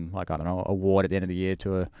fucking, like, I don't know, award at the end of the year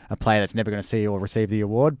to a player that's never going to see or receive the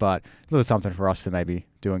award. But a little something for us to maybe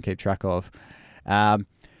do and keep track of.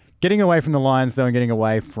 Getting away from the Lions, though, and getting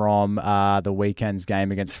away from the weekend's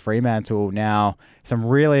game against Fremantle. Now, some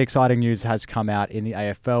really exciting news has come out in the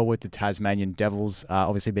AFL with the Tasmanian Devils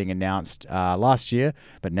obviously being announced last year,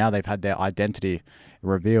 but now they've had their identity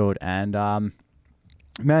revealed. And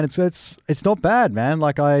man, it's not bad, man.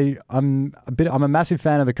 Like I'm a massive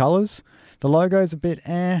fan of the colours. The logo is a bit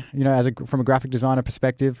from a graphic designer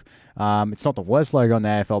perspective. It's not the worst logo on the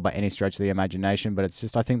AFL by any stretch of the imagination, but it's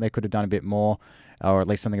just I think they could have done a bit more, or at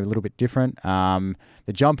least something a little bit different.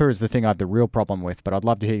 The jumper is the thing I have the real problem with, but I'd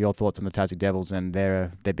love to hear your thoughts on the Tassie Devils and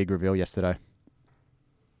their big reveal yesterday.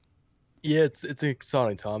 Yeah, it's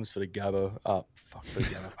exciting times for the Gabba. For the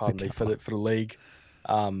Gabba, pardon me, for the league,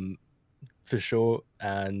 for sure.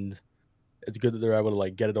 And it's good that they're able to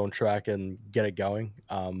like get it on track and get it going.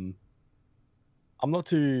 I'm not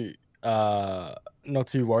too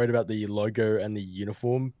worried about the logo and the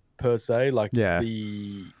uniform per se. Like Yeah.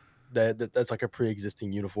 that's like a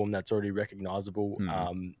pre-existing uniform that's already recognizable.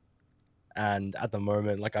 And at the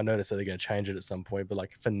moment, like I noticed that they're going to change it at some point, but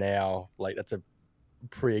like for now, like that's a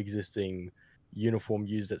pre-existing uniform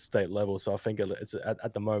used at state level. So I think it's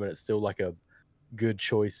at the moment it's still like a good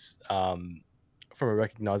choice from a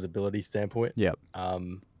recognizability standpoint. Yep.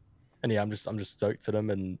 And yeah, I'm just stoked for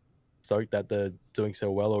them and stoked that they're doing so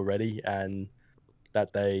well already and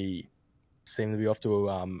that they seem to be off to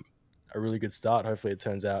a really good start. Hopefully it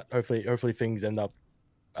turns out. Hopefully things end up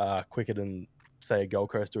quicker than say a Gold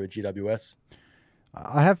Coast or a GWS.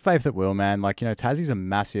 I have faith it will, man. Like, Tassie's a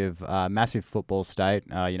massive football state.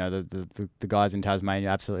 The guys in Tasmania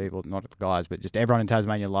absolutely, well, not the guys, but just everyone in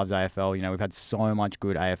Tasmania loves AFL. We've had so much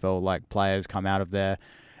good AFL like players come out of there.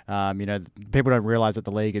 People don't realize that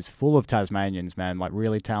the league is full of Tasmanians, man, like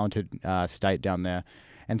really talented state down there.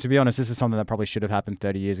 And to be honest, this is something that probably should have happened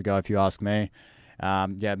 30 years ago, if you ask me.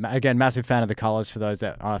 Yeah, again, massive fan of the colours for those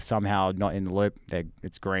that are somehow not in the loop.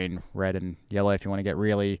 It's green, red, and yellow. If you want to get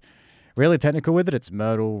really technical with it, it's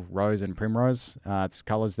myrtle, rose, and primrose. It's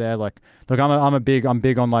colours there. Like, look, I'm big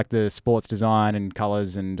on like the sports design and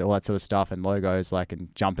colours and all that sort of stuff and logos, like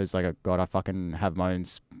and jumpers. Like, God, I fucking have my own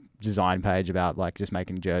design page about like just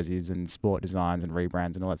making jerseys and sport designs and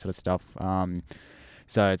rebrands and all that sort of stuff.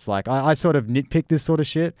 So it's like I sort of nitpick this sort of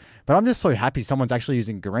shit, but I'm just so happy someone's actually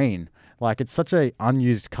using green. Like, it's such a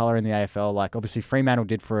unused color in the AFL. Like, obviously Fremantle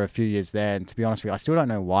did for a few years there, and to be honest with you, I still don't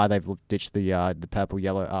know why they've ditched the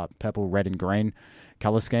purple, red, and green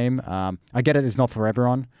color scheme. I get it; it's not for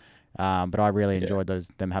everyone, but I really enjoyed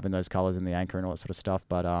them having those colors in the anchor and all that sort of stuff.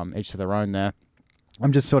 But each to their own there.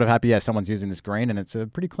 I'm just sort of happy, someone's using this green, and it's a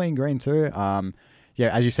pretty clean green too.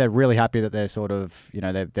 Yeah, as you said, really happy that they're sort of,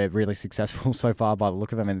 they're really successful so far by the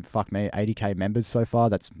look of them. And fuck me, 80K members so far.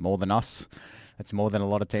 That's more than us. That's more than a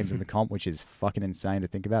lot of teams in the comp, which is fucking insane to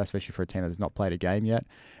think about, especially for a team that has not played a game yet.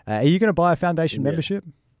 Are you going to buy a foundation membership?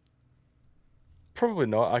 Probably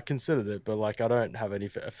not. I considered it, but like I don't have any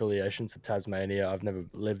affiliations to Tasmania. I've never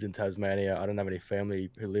lived in Tasmania. I don't have any family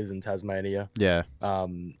who lives in Tasmania. Yeah.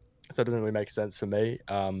 So it doesn't really make sense for me.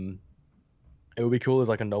 It would be cool as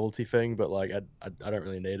like a novelty thing, but like I don't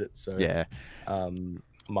really need it. So yeah, I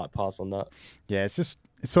might pass on that. Yeah, it's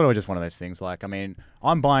it's sort of just one of those things. Like, I mean,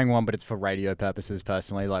 I'm buying one, but it's for radio purposes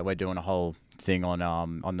personally. Like, we're doing a whole thing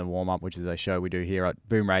on the warm up, which is a show we do here at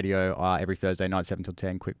Boom Radio every Thursday night, 7 till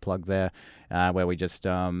 10. Quick plug there, where we just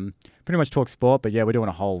pretty much talk sport. But yeah, we're doing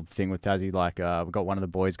a whole thing with Tassie. Like, we've got one of the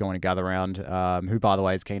boys going to gather around, who by the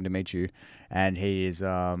way is keen to meet you, and he is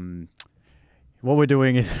what we're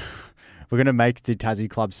doing is we're going to make the Tassie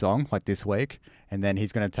Club song like this week, and then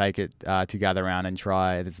he's going to take it to gather around and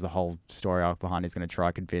try. This is the whole story arc behind. He's going to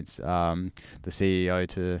try convince the CEO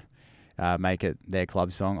to make it their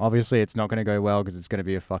club song. Obviously, it's not going to go well because it's going to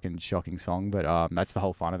be a fucking shocking song, but that's the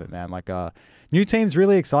whole fun of it, man. Like, new teams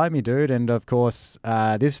really excite me, dude. And of course,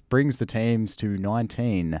 this brings the teams to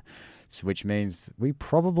 19. Which means we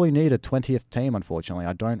probably need a 20th team, unfortunately.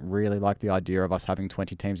 I don't really like the idea of us having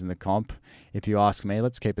 20 teams in the comp. If you ask me,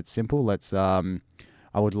 let's keep it simple.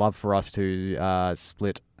 I would love for us to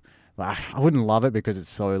split. I wouldn't love it because it's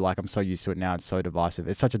so, like, I'm so used to it now. It's so divisive.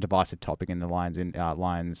 It's such a divisive topic in the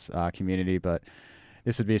Lions community, but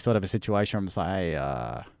this would be sort of a situation where I'm just like,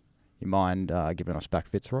 hey, you mind giving us back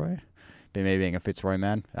Fitzroy? Be me being a Fitzroy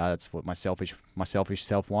man. That's what my selfish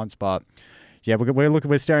self wants, but yeah,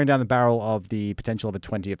 we're staring down the barrel of the potential of a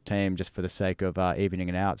 20th team just for the sake of evening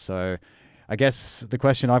it out. So I guess the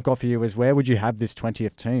question I've got for you is, where would you have this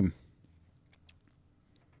 20th team?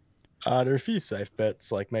 There are a few safe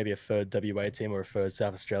bets, like maybe a third WA team or a third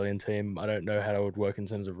South Australian team. I don't know how that would work in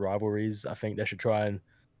terms of rivalries. I think they should try and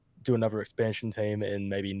do another expansion team in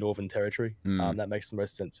maybe Northern Territory. That makes the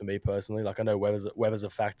most sense for me personally. Like, I know weather's a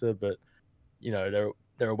factor, but there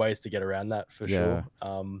are ways to get around that for sure.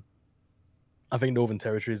 I think Northern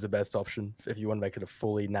Territory is the best option if you want to make it a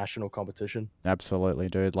fully national competition. Absolutely,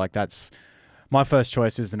 dude. Like, that's my first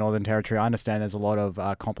choice is the Northern Territory. I understand there's a lot of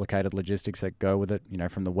complicated logistics that go with it,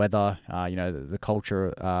 from the weather, the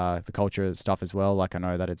culture stuff as well. Like, I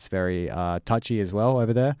know that it's very touchy as well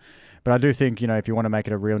over there. But I do think, if you want to make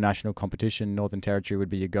it a real national competition, Northern Territory would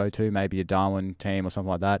be your go-to, maybe a Darwin team or something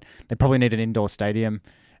like that. They probably need an indoor stadium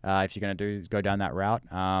if you're going to go down that route.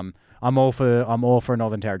 I'm all for a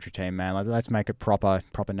Northern Territory team, man. Let's make it proper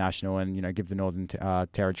national, and give the Northern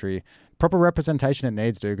Territory proper representation it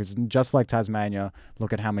needs, dude. Because just like Tasmania,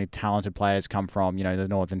 look at how many talented players come from the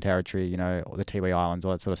Northern Territory, or the Tiwi Islands,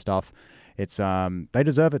 all that sort of stuff. It's they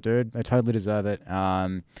deserve it, dude. They totally deserve it.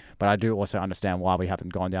 But I do also understand why we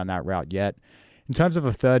haven't gone down that route yet. In terms of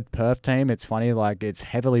a third Perth team, it's funny, like, it's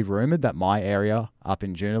heavily rumoured that my area up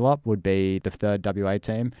in Joondalup would be the third WA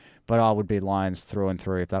team, but I would be Lions through and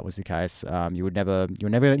through if that was the case. You're never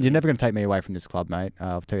going to take me away from this club, mate.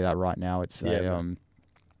 I'll tell you that right now. It's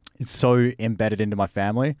so embedded into my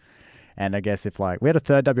family. And I guess if, like, we had a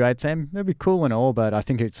third WA team, it'd be cool and all, but I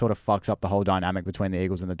think it sort of fucks up the whole dynamic between the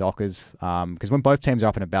Eagles and the Dockers. Because when both teams are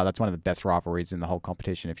up and about, that's one of the best rivalries in the whole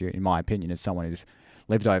competition. If you, in my opinion, as someone who's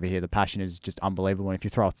lived over here, the passion is just unbelievable. And if you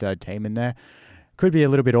throw a third team in there, could be a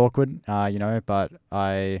little bit awkward, but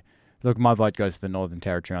my vote goes to the Northern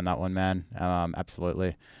Territory on that one, man.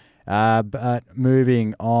 Absolutely. But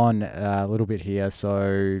moving on a little bit here.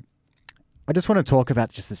 So I just want to talk about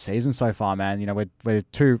just the season so far, man. We're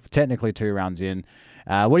technically 2 rounds in.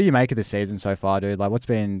 What do you make of this season so far, dude? Like, what's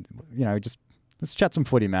been, just let's chat some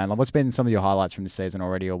footy, man. Like, what's been some of your highlights from the season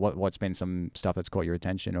already, or what's been some stuff that's caught your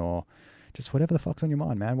attention, or just whatever the fuck's on your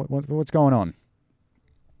mind, man. What's going on?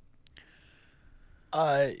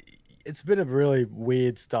 It's been a really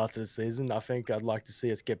weird start to the season. I think I'd like to see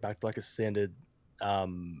us get back to like a standard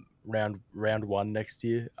round 1 next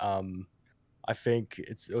year. I think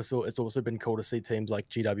it's also been cool to see teams like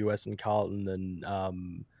GWS and Carlton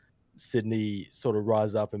and Sydney sort of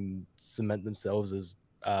rise up and cement themselves as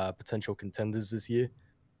potential contenders this year.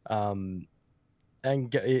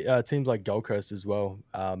 And teams like Gold Coast as well.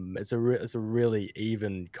 It's a really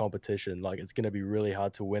even competition. Like, it's going to be really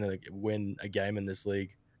hard to win a game in this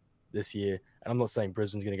league this year. And I'm not saying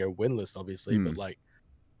Brisbane's going to go winless, obviously, but like,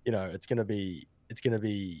 it's going to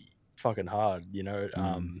be fucking hard,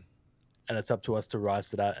 and it's up to us to rise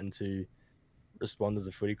to that and to respond as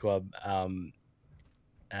a footy club.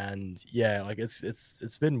 And yeah, like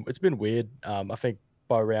it's been weird. I think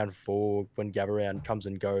by round 4, when Gather Round comes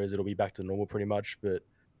and goes, it'll be back to normal pretty much. But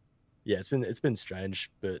yeah, it's been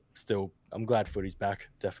strange, but still, I'm glad footy's back,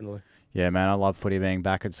 definitely. Yeah, man, I love footy being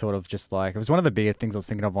back. It's sort of just like, it was one of the bigger things I was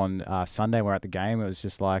thinking of on Sunday when we were at the game. It was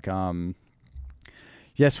just like,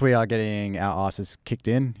 Yes, we are getting our asses kicked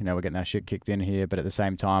in. You know, we're getting our shit kicked in here, but at the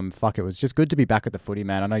same time, fuck, it was just good to be back at the footy,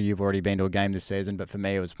 man. I know you've already been to a game this season, but for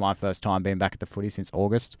me, it was my first time being back at the footy since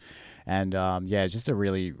August. And yeah, it's just a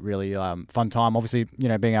really, really fun time. Obviously, you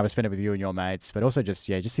know, being able to spend it with you and your mates, but also just,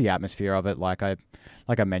 yeah, just the atmosphere of it. Like I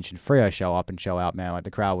mentioned, Freo show up and show out, man. Like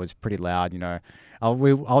the crowd was pretty loud, you know. I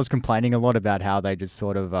was complaining a lot about how they just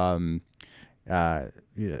sort of,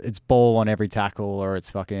 it's ball on every tackle or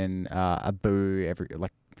it's fucking a boo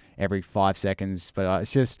every 5 seconds. But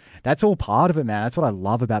it's just that's all part of it, man. That's what I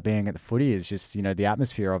love about being at the footy is just the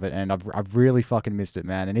atmosphere of it, and I've really fucking missed it,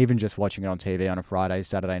 man. And even just watching it on TV on a Friday,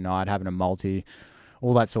 Saturday night, having a multi,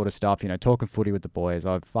 all that sort of stuff. Talking footy with the boys,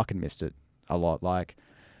 I've fucking missed it a lot. Like.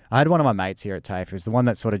 I had one of my mates here at TAFE, who's the one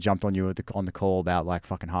that sort of jumped on you on the call about like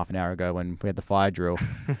fucking half an hour ago when we had the fire drill.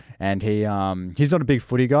 And he's not a big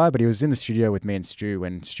footy guy, but he was in the studio with me and Stu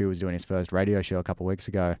when Stu was doing his first radio show a couple of weeks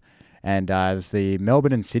ago. And it was the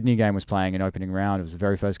Melbourne and Sydney game was playing in opening round. It was the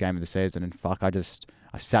very first game of the season. And fuck, I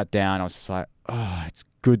sat down. I was just like, oh, it's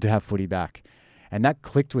good to have footy back. And that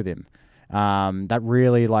clicked with him. That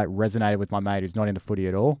really like resonated with my mate who's not into footy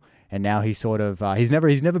at all. And now he sort of, he's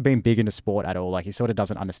never been big into sport at all. Like he sort of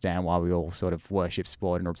doesn't understand why we all sort of worship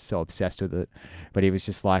sport and are so obsessed with it. But he was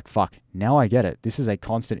just like, fuck, now I get it. This is a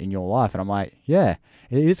constant in your life. And I'm like, yeah,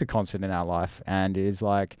 it is a constant in our life. And it is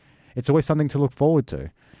like, it's always something to look forward to.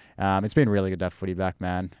 It's been really good to have footy back,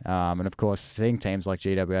 man. And of course, seeing teams like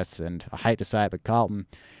GWS and I hate to say it, but Carlton,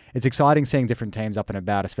 it's exciting seeing different teams up and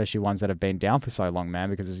about, especially ones that have been down for so long, man,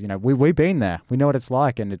 because, we've been there. We know what it's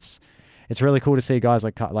like. And it's really cool to see guys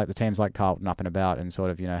like the teams like Carlton up and about and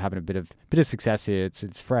sort of, having a bit of success here.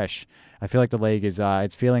 It's fresh. I feel like the league is,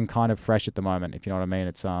 it's feeling kind of fresh at the moment, if you know what I mean.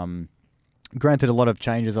 It's, granted a lot of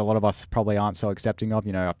changes a lot of us probably aren't so accepting of.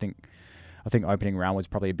 I think opening round was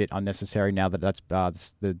probably a bit unnecessary now that that's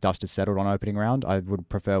the dust is settled on opening round. I would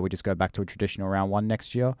prefer we just go back to a traditional round one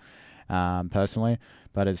next year, personally.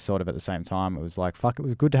 But it's sort of at the same time, it was like, fuck, it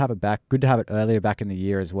was good to have it back. Good to have it earlier back in the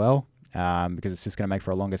year as well, because it's just going to make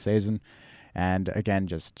for a longer season. And again,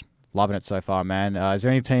 just loving it so far, man. Is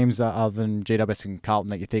there any teams other than GWS and Carlton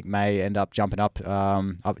that you think may end up jumping up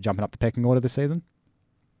the pecking order this season?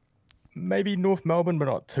 Maybe North Melbourne, but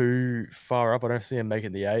not too far up. I don't see him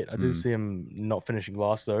making the 8. I do see him not finishing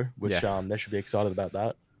last though, which they should be excited about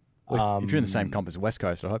that. Well, if you're in the same comp as West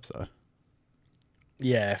Coast, I hope so.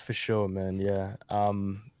 Yeah, for sure, man. Yeah.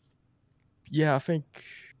 Yeah, I think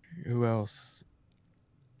who else?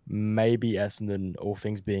 Maybe Essendon, all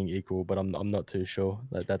things being equal, but I'm not too sure.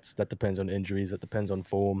 That depends on injuries. That depends on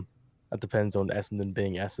form. That depends on Essendon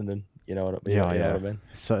being Essendon. You know what I mean? Yeah, you know what I mean?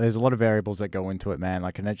 So there's a lot of variables that go into it, man.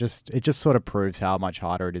 Like, and it just sort of proves how much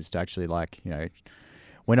harder it is to actually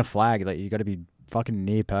win a flag. Like, you got to be fucking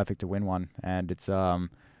near perfect to win one, and it's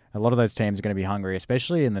a lot of those teams are going to be hungry,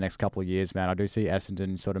 especially in the next couple of years, man. I do see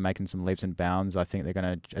Essendon sort of making some leaps and bounds. I think they're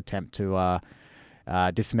going to attempt to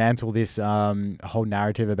dismantle this whole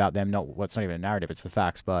narrative about them it's not even a narrative, it's the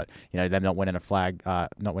facts, but them not winning a flag,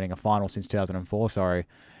 not winning a final since 2004. Sorry,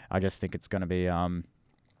 I just think it's going to be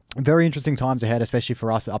very interesting times ahead, especially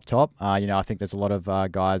for us up top. I think there's a lot of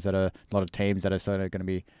teams that are sort of going to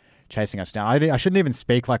be chasing us down. I shouldn't even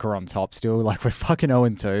speak like we're on top still, like we're fucking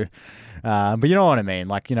 0-2. But you know what I mean?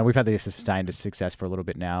 Like, we've had this sustained success for a little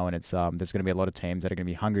bit now, and it's there's going to be a lot of teams that are going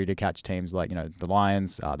to be hungry to catch teams like, the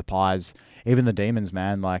Lions, the Pies, even the Demons,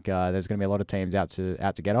 man. Like, there's going to be a lot of teams out to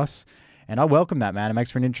get us. And I welcome that, man. It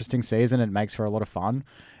makes for an interesting season. It makes for a lot of fun.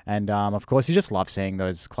 And, of course, you just love seeing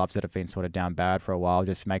those clubs that have been sort of down bad for a while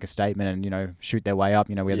just make a statement and, shoot their way up.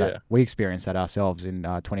 We experienced that ourselves in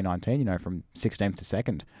 2019, from 16th to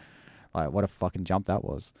 2nd. Like, what a fucking jump that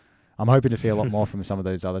was. I'm hoping to see a lot more from some of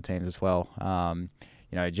those other teams as well.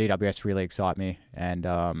 GWS really excite me, and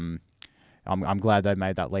I'm glad they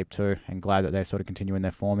made that leap too, and glad that they're sort of continuing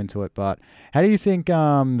their form into it. But how do you think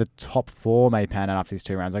the top 4 may pan out after these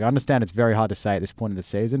 2 rounds? Like, I understand it's very hard to say at this point of the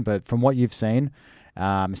season, but from what you've seen,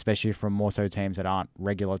 especially from more so teams that aren't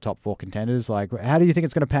regular top 4 contenders, like, how do you think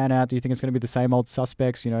it's going to pan out? Do you think it's going to be the same old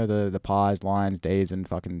suspects, the Pies, Lions, D's, and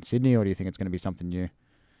fucking Sydney, or do you think it's going to be something new?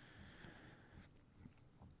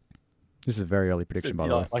 This is a very early prediction, by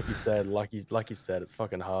the way. Like you said, it's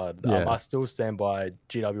fucking hard. Yeah. I still stand by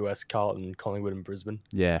GWS, Carlton, Collingwood, and Brisbane.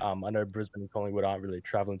 Yeah. I know Brisbane and Collingwood aren't really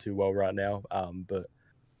traveling too well right now. But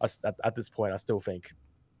at this point, I still think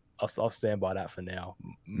I'll stand by that for now.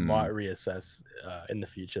 Might reassess in the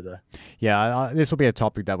future, though. Yeah, this will be a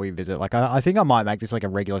topic that we visit. Like, I think I might make this like a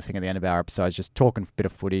regular thing at the end of our episodes, just talking a bit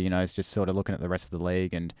of footy. It's just sort of looking at the rest of the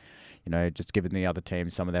league and, just giving the other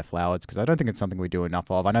teams some of their flowers, because I don't think it's something we do enough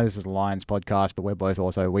of. I know this is a Lions podcast, but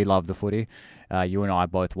we love the footy. You and I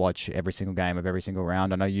both watch every single game of every single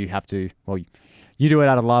round. I know you have to, well, you do it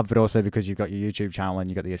out of love, but also because you've got your YouTube channel and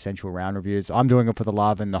you've got the essential round reviews. I'm doing it for the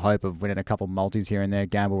love and the hope of winning a couple multis here and there.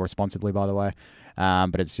 Gamble responsibly, by the way.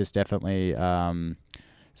 But it's just definitely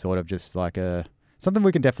sort of just like something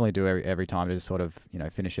we can definitely do every time to just sort of,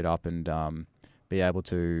 finish it up and be able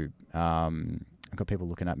to... I've got people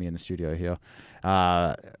looking at me in the studio here.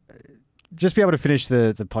 Just be able to finish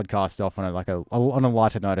the podcast off on a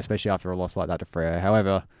lighter note, especially after a loss like that to Freo.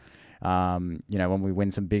 However, when we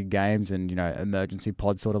win some big games and emergency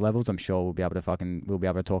pod sort of levels, I'm sure we'll be able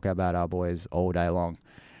to talk about our boys all day long.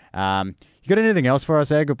 You got anything else for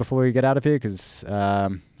us, Egg, before we get out of here? Because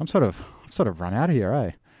I'm sort of run out of here,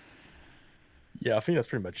 eh? Yeah, I think that's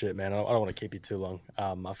pretty much it, man. I don't want to keep you too long.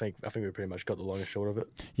 I think we pretty much got the long and short of it.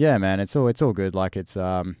 Yeah, man. It's all good. Like it's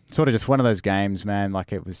sort of just one of those games, man.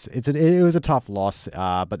 Like it was a tough loss.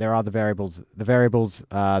 But there are the variables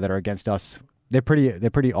that are against us. They're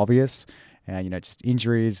pretty obvious. And just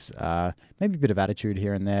injuries, maybe a bit of attitude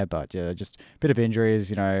here and there, but yeah, just a bit of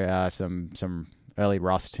injuries. Some early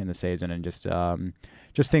rust in the season, and just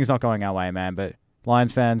things not going our way, man. But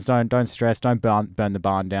Lions fans, don't stress, don't burn the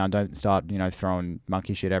barn down, don't start throwing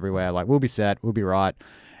monkey shit everywhere. Like, we'll be set, we'll be right.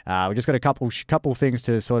 We just got a couple things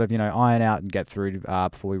to sort of iron out and get through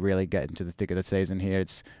before we really get into the thick of the season here.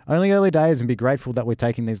 It's only early days, and be grateful that we're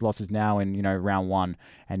taking these losses now in round one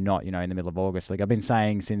and not in the middle of August. Like I've been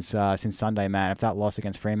saying since Sunday, man. If that loss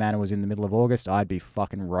against Fremantle was in the middle of August, I'd be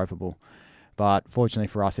fucking ropeable. But fortunately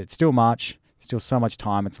for us, it's still March, still so much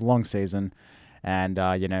time. It's a long season, and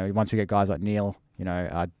once we get guys like Neil,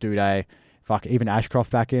 Duday, even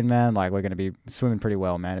Ashcroft back in, man, like we're going to be swimming pretty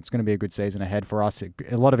well, man. It's going to be a good season ahead for us.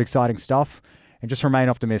 A lot of exciting stuff, and just remain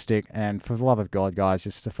optimistic. And for the love of God, guys,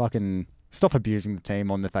 just to fucking stop abusing the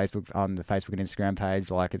team on the Facebook and Instagram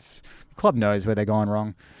page. Like the club knows where they're going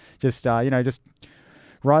wrong. Just just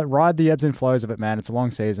ride the ebbs and flows of it, man. It's a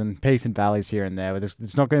long season, peaks and valleys here and there. But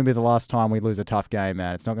it's not going to be the last time we lose a tough game,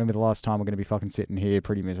 man. It's not going to be the last time we're going to be fucking sitting here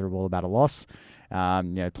pretty miserable about a loss.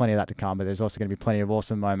 Plenty of that to come, but there's also going to be plenty of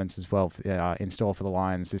awesome moments as well in store for the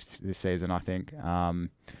Lions this season, I think.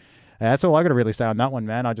 That's all I got to really say on that one,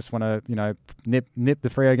 man. I just want to, nip the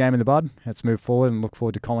Freo game in the bud. Let's move forward and look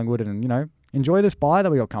forward to Collingwood and, enjoy this bye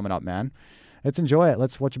that we got coming up, man. Let's enjoy it.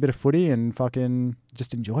 Let's watch a bit of footy and fucking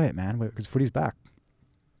just enjoy it, man, because footy's back.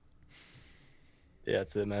 Yeah,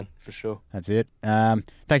 that's it, man, for sure. That's it.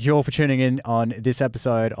 Thank you all for tuning in on this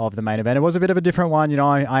episode of The Main Event. It was a bit of a different one.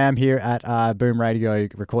 I am here at Boom Radio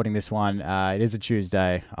recording this one. It is a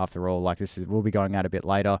Tuesday, after all. We'll be going out a bit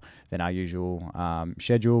later than our usual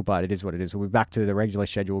schedule, but it is what it is. We'll be back to the regularly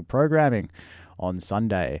scheduled programming on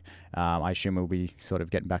Sunday. I assume we'll be sort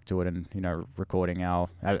of getting back to it and recording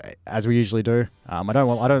as we usually do. I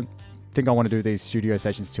don't think I want to do these studio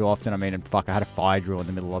sessions too often. I mean, I had a fire drill in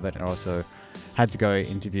the middle of it, and also had to go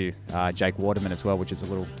interview Jake Waterman as well, which is a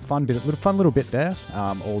little fun little bit there.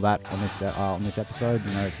 All that on this episode.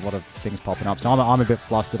 It's a lot of things popping up, so I'm a bit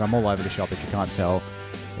flustered. I'm all over the shop, if you can't tell.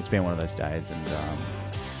 It's been one of those days, and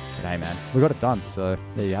but hey, man, we got it done. So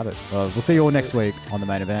there you have it. We'll see you all next week on The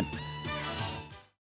Main Event.